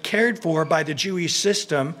had been cared for by the Jewish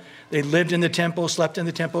system, they lived in the temple, slept in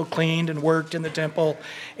the temple, cleaned and worked in the temple,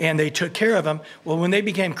 and they took care of them. Well, when they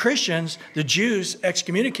became Christians, the Jews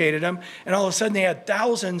excommunicated them, and all of a sudden they had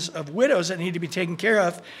thousands of widows that needed to be taken care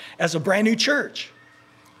of as a brand new church.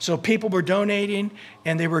 So people were donating,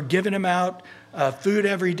 and they were giving them out food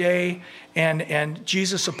every day. And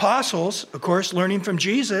Jesus' apostles, of course, learning from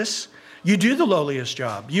Jesus, you do the lowliest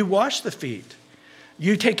job. You wash the feet.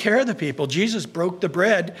 You take care of the people. Jesus broke the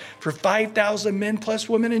bread for 5,000 men plus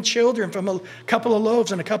women and children from a couple of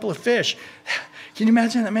loaves and a couple of fish. Can you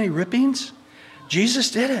imagine that many rippings? Jesus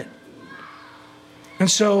did it. And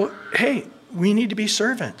so, hey, we need to be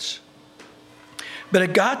servants. But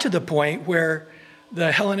it got to the point where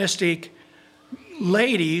the Hellenistic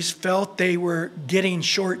ladies felt they were getting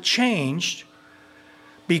shortchanged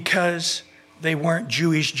because they weren't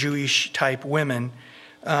Jewish type women.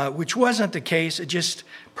 Which wasn't the case. It just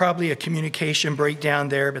probably a communication breakdown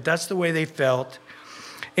there, but that's the way they felt.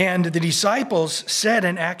 And the disciples said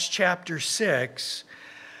in Acts chapter 6,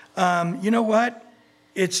 you know what?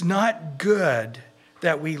 It's not good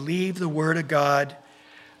that we leave the Word of God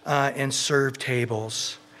and serve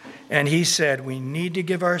tables. And he said we need to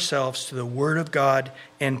give ourselves to the Word of God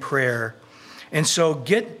and prayer. And so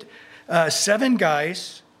get 7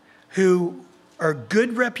 guys who are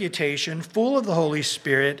good reputation, full of the Holy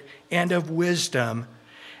Spirit and of wisdom.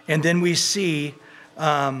 And then we see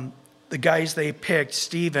the guys they picked,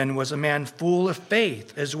 Stephen was a man full of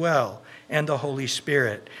faith as well, and the Holy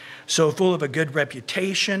Spirit. So full of a good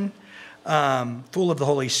reputation, full of the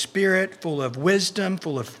Holy Spirit, full of wisdom,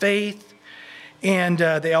 full of faith. And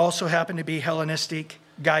they also happen to be Hellenistic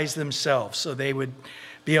guys themselves, so they would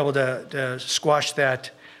be able to squash that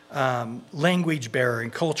language barrier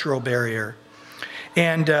and cultural barrier.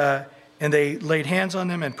 And they laid hands on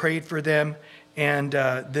them and prayed for them, and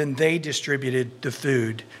then they distributed the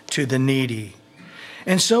food to the needy.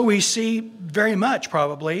 And so we see very much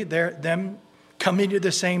probably them coming to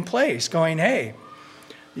the same place, going, hey,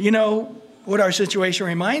 you know what our situation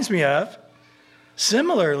reminds me of?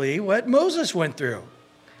 Similarly, what Moses went through.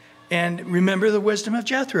 And remember the wisdom of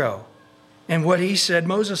Jethro and what he said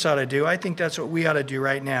Moses ought to do. I think that's what we ought to do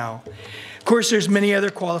right now. Of course, there's many other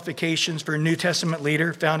qualifications for a New Testament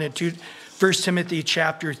leader found in 1 Timothy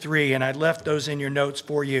chapter 3, and I left those in your notes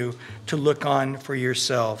for you to look on for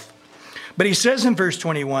yourself. But he says in verse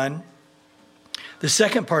 21, the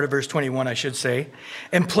second part of verse 21, I should say,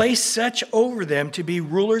 and place such over them to be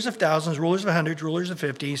rulers of thousands, rulers of hundreds, rulers of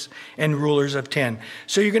 50s, and rulers of 10.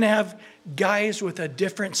 So you're going to have guys with a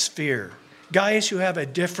different sphere, guys who have a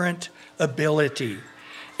different ability.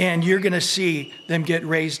 And you're going to see them get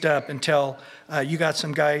raised up until you got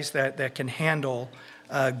some guys that can handle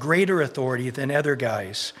greater authority than other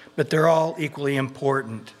guys. But they're all equally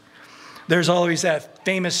important. There's always that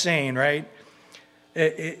famous saying, right?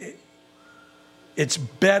 It's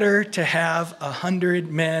better to have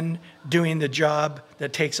 100 men doing the job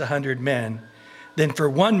that takes 100 men than for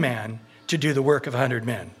one man to do the work of 100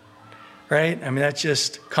 men, right? I mean, that's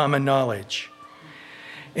just common knowledge.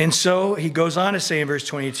 And so he goes on to say in verse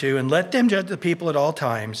 22, and let them judge the people at all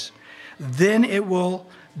times. Then it will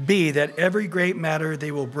be that every great matter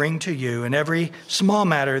they will bring to you, and every small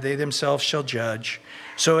matter they themselves shall judge.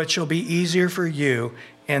 So it shall be easier for you,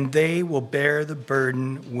 and they will bear the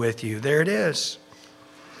burden with you. There it is.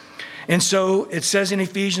 And so it says in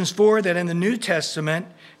Ephesians 4 that in the New Testament,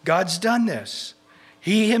 God's done this.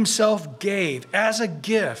 He himself gave as a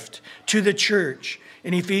gift to the church.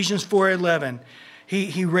 In Ephesians 4:11,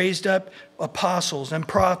 he raised up apostles and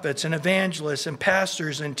prophets and evangelists and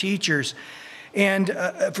pastors and teachers, and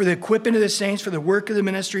for the equipping of the saints, for the work of the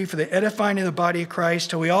ministry, for the edifying of the body of Christ,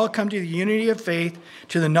 till we all come to the unity of faith,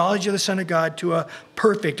 to the knowledge of the Son of God, to a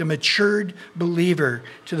perfect, a matured believer,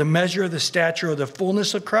 to the measure of the stature of the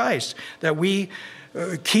fullness of Christ, that we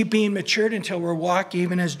keep being matured until we're walking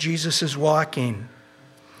even as Jesus is walking.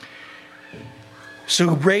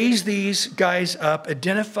 So raise these guys up,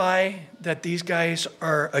 identify that these guys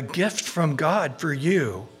are a gift from God for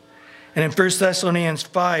you. And in 1 Thessalonians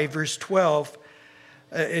 5, verse 12,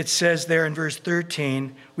 it says there in verse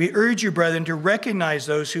 13, we urge you, brethren, to recognize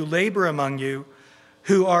those who labor among you,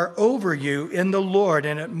 who are over you in the Lord,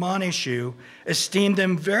 and admonish you, esteem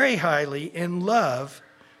them very highly in love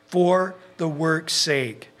for the work's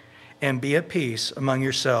sake, and be at peace among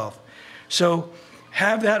yourself. So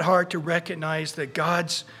have that heart to recognize that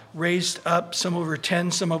God's raised up some over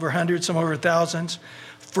 10, some over 100, some over thousands,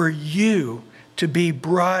 for you to be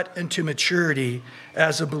brought into maturity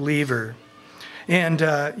as a believer. And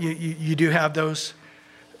you do have those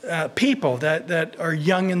people that are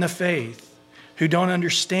young in the faith who don't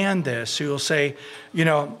understand this, who will say, you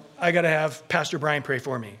know, I got to have Pastor Brian pray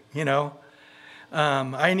for me, you know.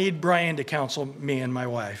 I need Brian to counsel me and my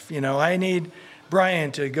wife. You know, I need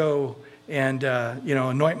Brian to go and,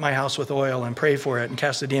 anoint my house with oil and pray for it and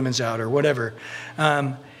cast the demons out or whatever.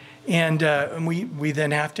 And we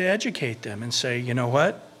then have to educate them and say, you know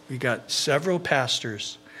what? We got several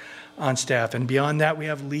pastors on staff. And beyond that, we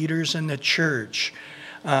have leaders in the church,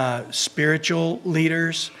 spiritual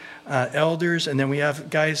leaders, elders. And then we have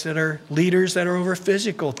guys that are leaders that are over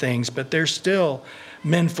physical things, but they're still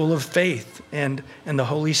men full of faith and the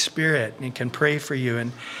Holy Spirit, and can pray for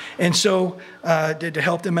you. And so to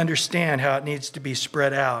help them understand how it needs to be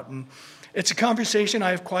spread out. And it's a conversation I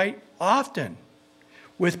have quite often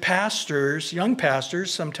with pastors, young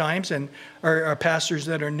pastors sometimes, and or pastors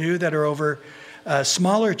that are new, that are over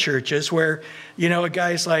smaller churches, where, you know, a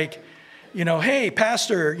guy's like, you know, hey,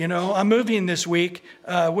 pastor, you know, I'm moving this week.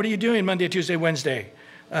 What are you doing Monday, Tuesday, Wednesday?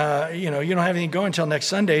 You don't have anything going until next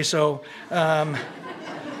Sunday, so...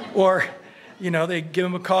 Or, you know, they give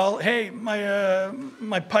them a call. Hey,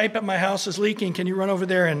 my pipe at my house is leaking. Can you run over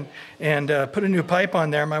there and put a new pipe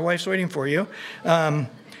on there? My wife's waiting for you. And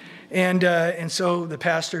so the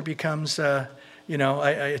pastor becomes, I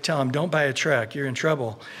tell him, don't buy a truck. You're in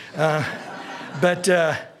trouble. But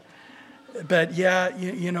yeah,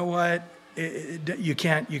 you know what? You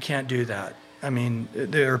can't do that. I mean,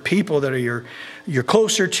 there are people that you're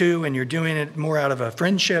closer to, and you're doing it more out of a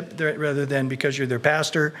friendship rather than because you're their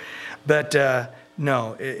pastor. But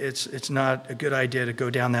no, it's not a good idea to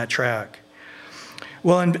go down that track.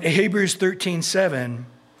 Well, in Hebrews 13:7,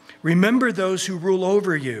 remember those who rule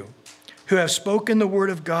over you, who have spoken the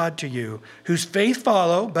word of God to you, whose faith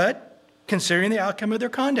follow, but considering the outcome of their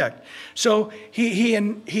conduct. So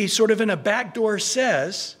he sort of in a backdoor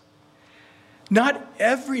says, not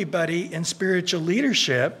everybody in spiritual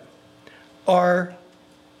leadership are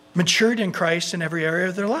matured in Christ in every area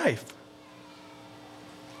of their life.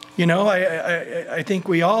 You know, I think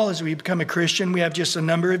we all, as we become a Christian, we have just a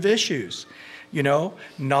number of issues. You know,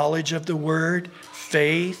 knowledge of the word,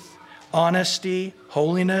 faith, honesty,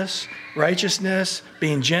 holiness, righteousness,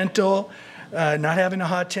 being gentle, not having a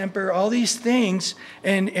hot temper, all these things.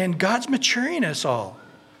 And God's maturing us all.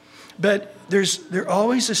 But there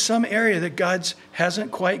always is some area that God's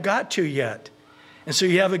hasn't quite got to yet. And so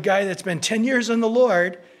you have a guy that's been 10 years in the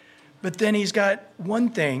Lord, but then he's got one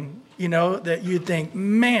thing, you know, that you'd think,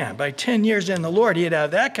 man, by 10 years in the Lord, he'd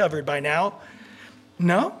have that covered by now.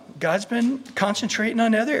 No, God's been concentrating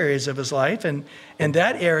on other areas of his life. And in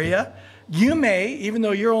that area, you may, even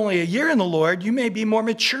though you're only a year in the Lord, you may be more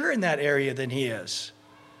mature in that area than he is.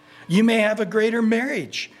 You may have a greater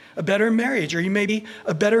marriage, a better marriage, or you may be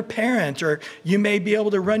a better parent, or you may be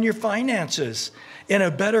able to run your finances in a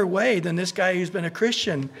better way than this guy who's been a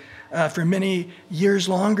Christian for many years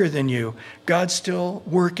longer than you. God's still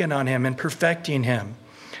working on him and perfecting him.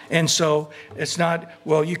 And so it's not,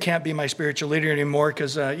 well, you can't be my spiritual leader anymore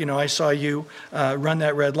because, I saw you run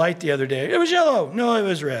that red light the other day. It was yellow. No, it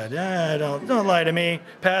was red. Don't lie to me,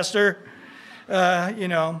 Pastor.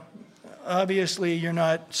 Obviously you're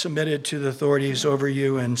not submitted to the authorities over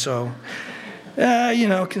you. And so,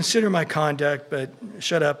 consider my conduct, but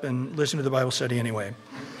shut up and listen to the Bible study anyway.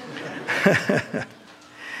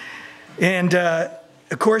 And,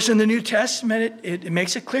 of course, in the New Testament, it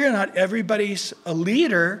makes it clear not everybody's a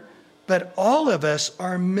leader, but all of us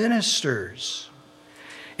are ministers.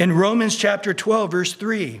 In Romans chapter 12, verse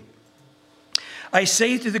 3, I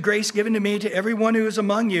say through the grace given to me to everyone who is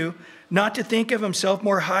among you, not to think of himself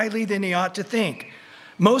more highly than he ought to think.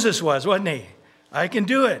 Moses was, wasn't he? I can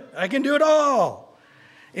do it. I can do it all.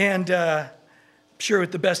 And sure,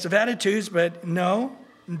 with the best of attitudes, but no,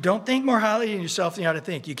 don't think more highly of yourself than you ought to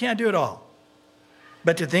think. You can't do it all.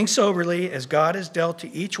 But to think soberly, as God has dealt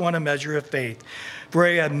to each one a measure of faith. For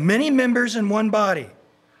we have many members in one body.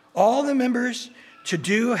 All the members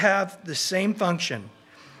do have the same function.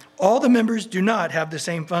 All the members do not have the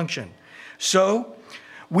same function. So,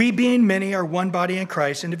 we being many are one body in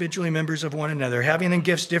Christ, individually members of one another. Having then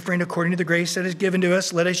gifts differing according to the grace that is given to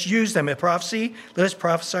us, let us use them. If prophecy, let us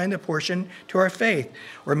prophesy in the portion to our faith.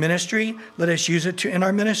 Or ministry, let us use it in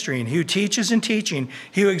our ministry. And he who teaches in teaching,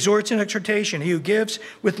 he who exhorts in exhortation, he who gives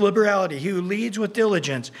with liberality, he who leads with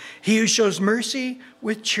diligence, he who shows mercy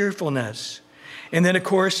with cheerfulness. And then, of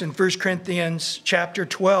course, in 1 Corinthians chapter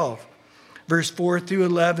 12, verse 4 through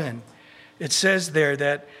 11, it says there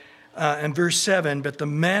that in verse 7, but the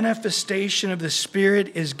manifestation of the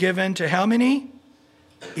Spirit is given to how many?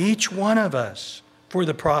 Each one of us for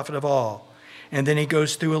the profit of all. And then he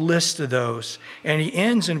goes through a list of those. And he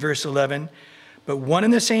ends in verse 11, but one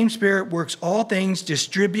and the same Spirit works all things,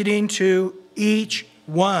 distributing to each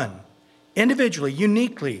one, individually,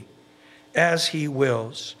 uniquely, as he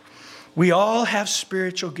wills. We all have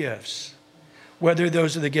spiritual gifts, whether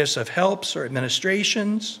those are the gifts of helps or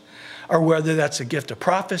administrations, or whether that's a gift of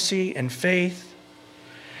prophecy and faith.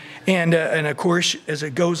 And of course, as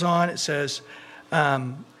it goes on, it says,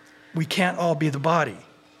 we can't all be the body.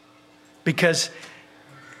 Because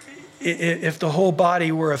if the whole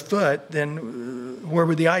body were a foot, then where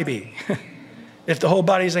would the eye be? If the whole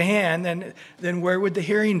body is a hand, then where would the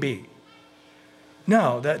hearing be?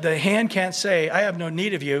 No, the hand can't say, I have no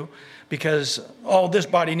need of you, because all this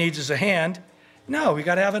body needs is a hand. No, we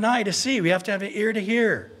got to have an eye to see. We have to have an ear to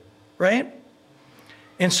hear. Right?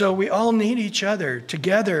 And so we all need each other.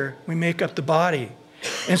 Together, we make up the body.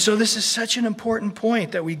 And so this is such an important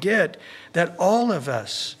point that we get, that all of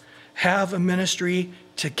us have a ministry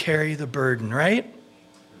to carry the burden, right?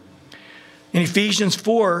 In Ephesians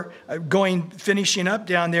 4, finishing up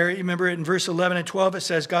down there, you remember in verse 11 and 12, it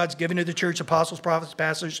says, God's given to the church apostles, prophets,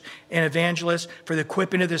 pastors, and evangelists for the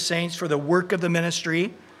equipping of the saints, for the work of the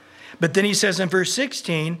ministry. But then he says in verse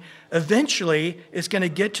 16, eventually it's going to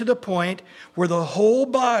get to the point where the whole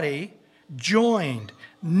body, joined,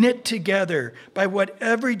 knit together by what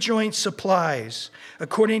every joint supplies,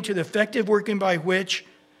 according to the effective working by which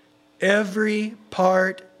every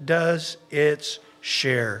part does its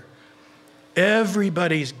share.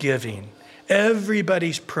 Everybody's giving.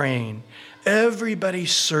 Everybody's praying.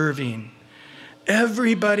 Everybody's serving.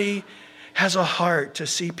 Everybody has a heart to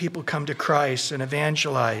see people come to Christ and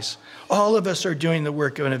evangelize. All of us are doing the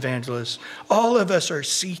work of an evangelist. All of us are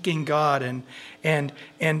seeking God and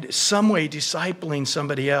some way discipling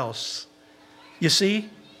somebody else. You see,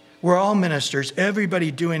 we're all ministers.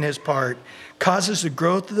 Everybody doing his part causes the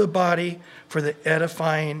growth of the body for the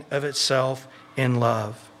edifying of itself in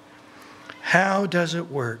love. How does it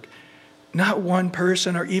work? Not one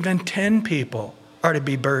person or even 10 people are to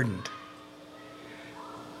be burdened.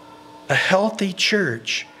 A healthy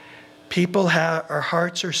church, our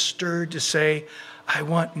hearts are stirred to say, I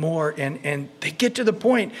want more. And they get to the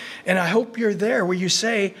point, and I hope you're there, where you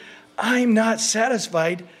say, I'm not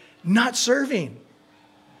satisfied not serving.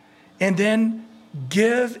 And then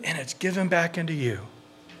give, and it's given back into you.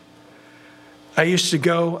 I used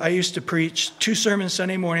to preach 2 sermons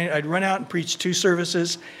Sunday morning. I'd run out and preach 2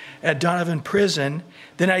 services at Donovan Prison.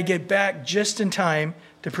 Then I'd get back just in time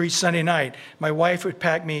to preach Sunday night. My wife would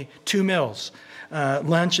pack me 2 meals,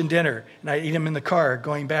 lunch and dinner, and I'd eat them in the car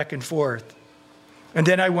going back and forth. And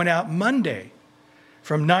then I went out Monday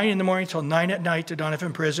from 9 in the morning till 9 at night to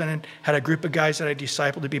Donovan Prison and had a group of guys that I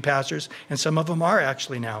discipled to be pastors, and some of them are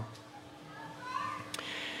actually now.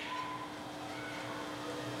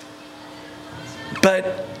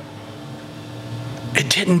 But it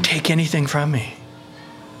didn't take anything from me.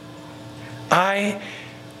 I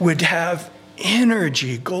would have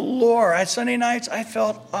energy galore. On Sunday nights, I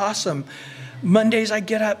felt awesome. Mondays, I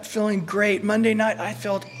get up feeling great. Monday night, I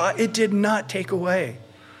felt, it did not take away.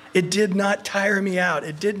 It did not tire me out.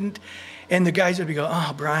 It didn't. And the guys would be going,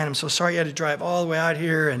 oh, Brian, I'm so sorry you had to drive all the way out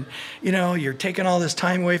here. And, you know, you're taking all this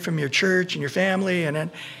time away from your church and your family.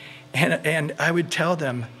 And I would tell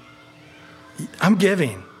them, I'm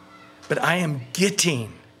giving, but I am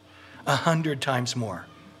getting 100 times more.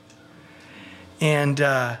 And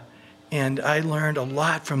I learned a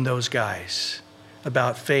lot from those guys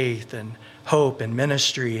about faith and hope and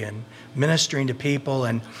ministry and ministering to people.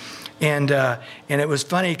 And it was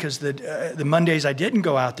funny because the Mondays I didn't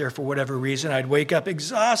go out there for whatever reason, I'd wake up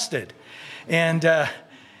exhausted. And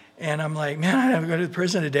I'm like, man, I have to go to the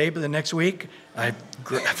prison today, but the next week I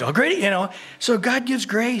felt great, you know. So God gives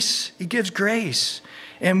grace. He gives grace.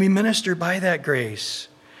 And we minister by that grace.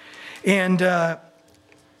 And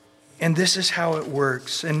this is how it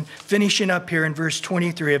works. And finishing up here in verse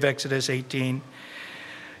 23 of Exodus 18.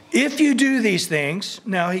 If you do these things,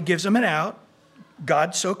 now he gives them an out.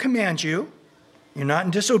 God so commands you. You're not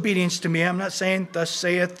in disobedience to me. I'm not saying, thus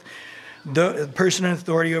saith the person in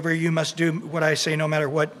authority over you must do what I say no matter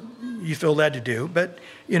what you feel led to do. But,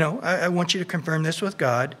 you know, I want you to confirm this with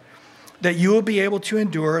God, that you will be able to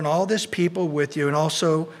endure and all this people with you, and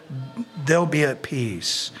also they'll be at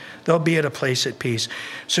peace. They'll be at a place at peace.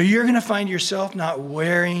 So you're going to find yourself not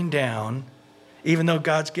wearing down, even though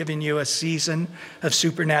God's given you a season of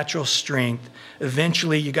supernatural strength.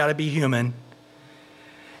 Eventually, you got to be human.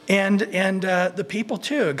 And the people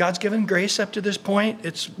too. God's given grace up to this point.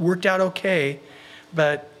 It's worked out okay,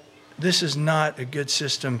 but this is not a good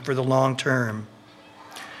system for the long term.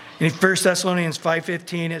 In 1 Thessalonians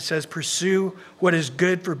 5:15, it says, pursue what is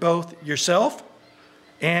good for both yourself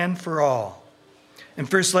and for all. In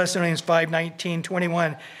 1 Thessalonians 5:19,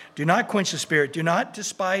 21, do not quench the spirit. Do not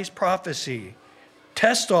despise prophecy.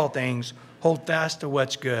 Test all things. Hold fast to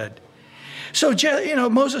what's good. So, you know,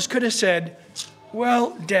 Moses could have said,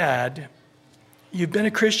 well, Dad, you've been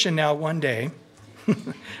a Christian now one day,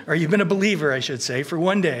 or you've been a believer, I should say, for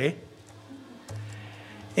one day.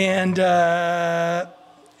 And has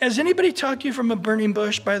anybody talked to you from a burning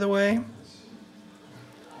bush, by the way?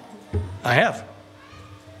 I have.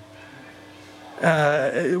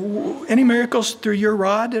 Any miracles through your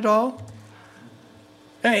rod at all?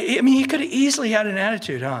 I mean, he could have easily had an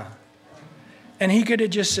attitude, huh? And he could have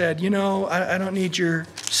just said, you know, I don't need your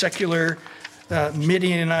secular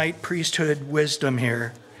Midianite priesthood wisdom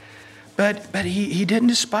here. But he didn't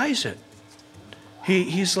despise it.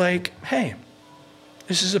 He's like, hey,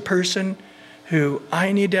 this is a person who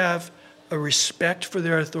I need to have a respect for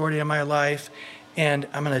their authority in my life, and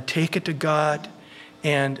I'm going to take it to God,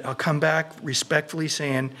 and I'll come back respectfully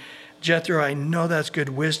saying, Jethro, I know that's good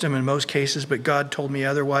wisdom in most cases, but God told me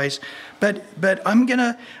otherwise. But I'm going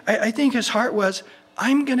to, I think his heart was,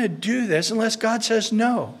 I'm going to do this unless God says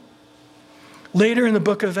no. Later in the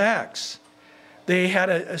book of Acts, they had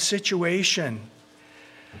a situation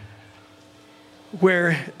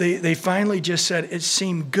where they finally just said it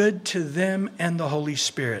seemed good to them and the Holy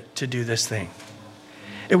Spirit to do this thing.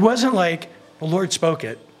 It wasn't like the Lord spoke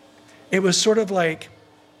it. It was sort of like,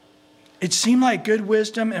 it seemed like good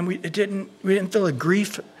wisdom, and we didn't feel a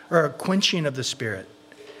grief or a quenching of the Spirit.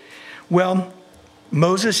 Well,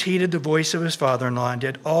 Moses heeded the voice of his father-in-law and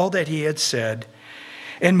did all that he had said.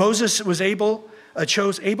 And Moses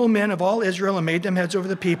chose able men of all Israel and made them heads over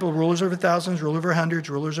the people, rulers over thousands, rulers over hundreds,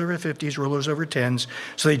 rulers over 50s, rulers over 10s.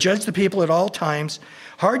 So they judged the people at all times.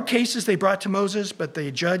 Hard cases they brought to Moses, but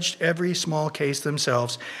they judged every small case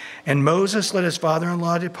themselves. And Moses let his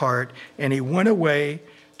father-in-law depart, and he went away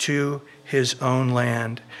to his own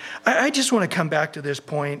land. I just want to come back to this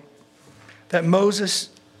point that Moses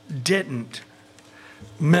didn't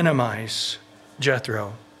minimize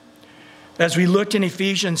Jethro. As we looked in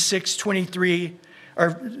Ephesians 6:23,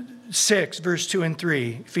 or 6, verse 2 and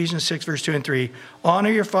 3, Ephesians 6, verse 2 and 3, honor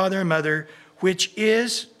your father and mother, which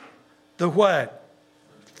is the what?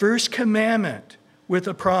 First commandment with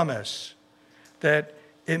a promise that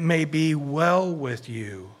it may be well with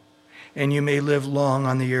you and you may live long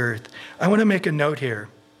on the earth. I want to make a note here.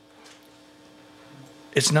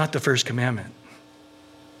 It's not the first commandment.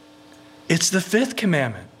 It's the fifth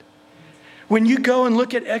commandment. When you go and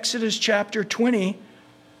look at Exodus chapter 20,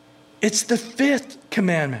 it's the fifth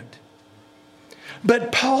commandment.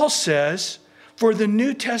 But Paul says, for the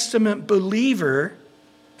New Testament believer,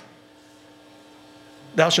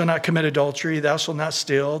 thou shalt not commit adultery, thou shalt not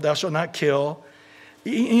steal, thou shalt not kill.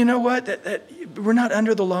 You know what? That we're not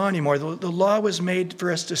under the law anymore. The law was made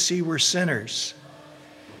for us to see we're sinners.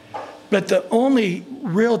 But the only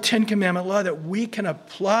real Ten Commandment law that we can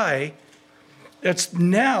apply, that's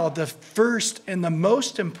now the first and the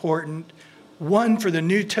most important one for the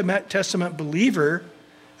New Testament believer,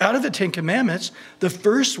 out of the Ten Commandments, the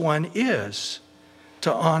first one is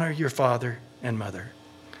to honor your father and mother.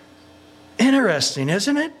 Interesting,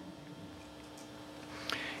 isn't it?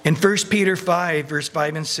 In 1 Peter 5, verse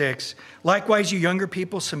 5 and 6, likewise, you younger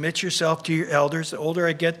people, submit yourself to your elders. The older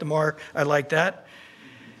I get, the more I like that.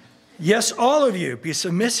 Yes, all of you, be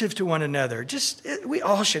submissive to one another. We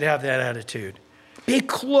all should have that attitude. Be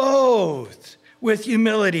clothed with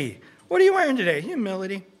humility. What are you wearing today?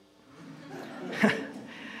 Humility.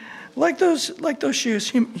 like those shoes,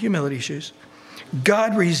 humility shoes.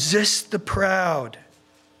 God resists the proud,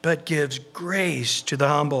 but gives grace to the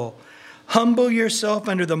humble. Humble yourself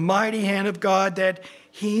under the mighty hand of God, that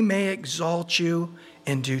he may exalt you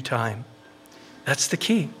in due time. That's the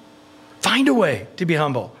key. Find a way to be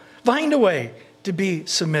humble. Find a way to be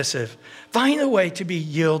submissive. Find a way to be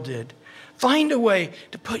yielded. Find a way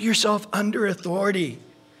to put yourself under authority.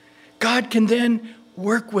 God can then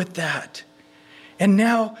work with that. And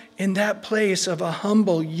now, in that place of a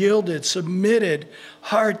humble, yielded, submitted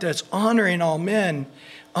heart that's honoring all men,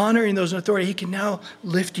 honoring those in authority, he can now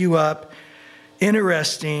lift you up.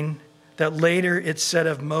 Interesting that later it's said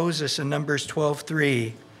of Moses in Numbers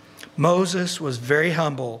 12:3, Moses was very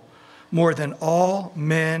humble, more than all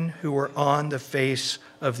men who were on the face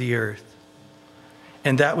of the earth.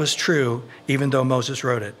 And that was true, even though Moses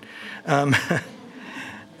wrote it.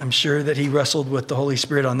 I'm sure that he wrestled with the Holy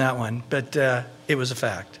Spirit on that one, but it was a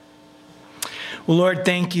fact. Well, Lord,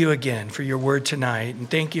 thank you again for your word tonight, and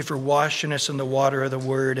thank you for washing us in the water of the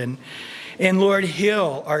word. And Lord,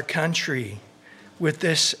 heal our country with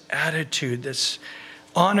this attitude. This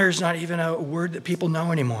honor is not even a word that people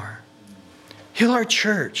know anymore. Heal our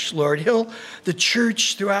church, Lord. Heal the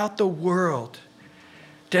church throughout the world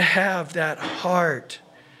to have that heart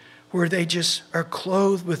where they just are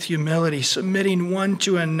clothed with humility, submitting one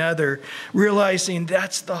to another, realizing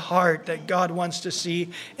that's the heart that God wants to see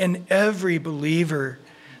in every believer,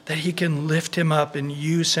 that he can lift him up and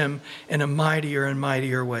use him in a mightier and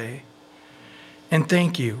mightier way. And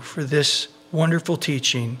thank you for this wonderful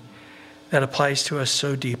teaching that applies to us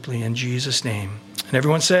so deeply in Jesus' name. And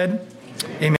everyone said, amen.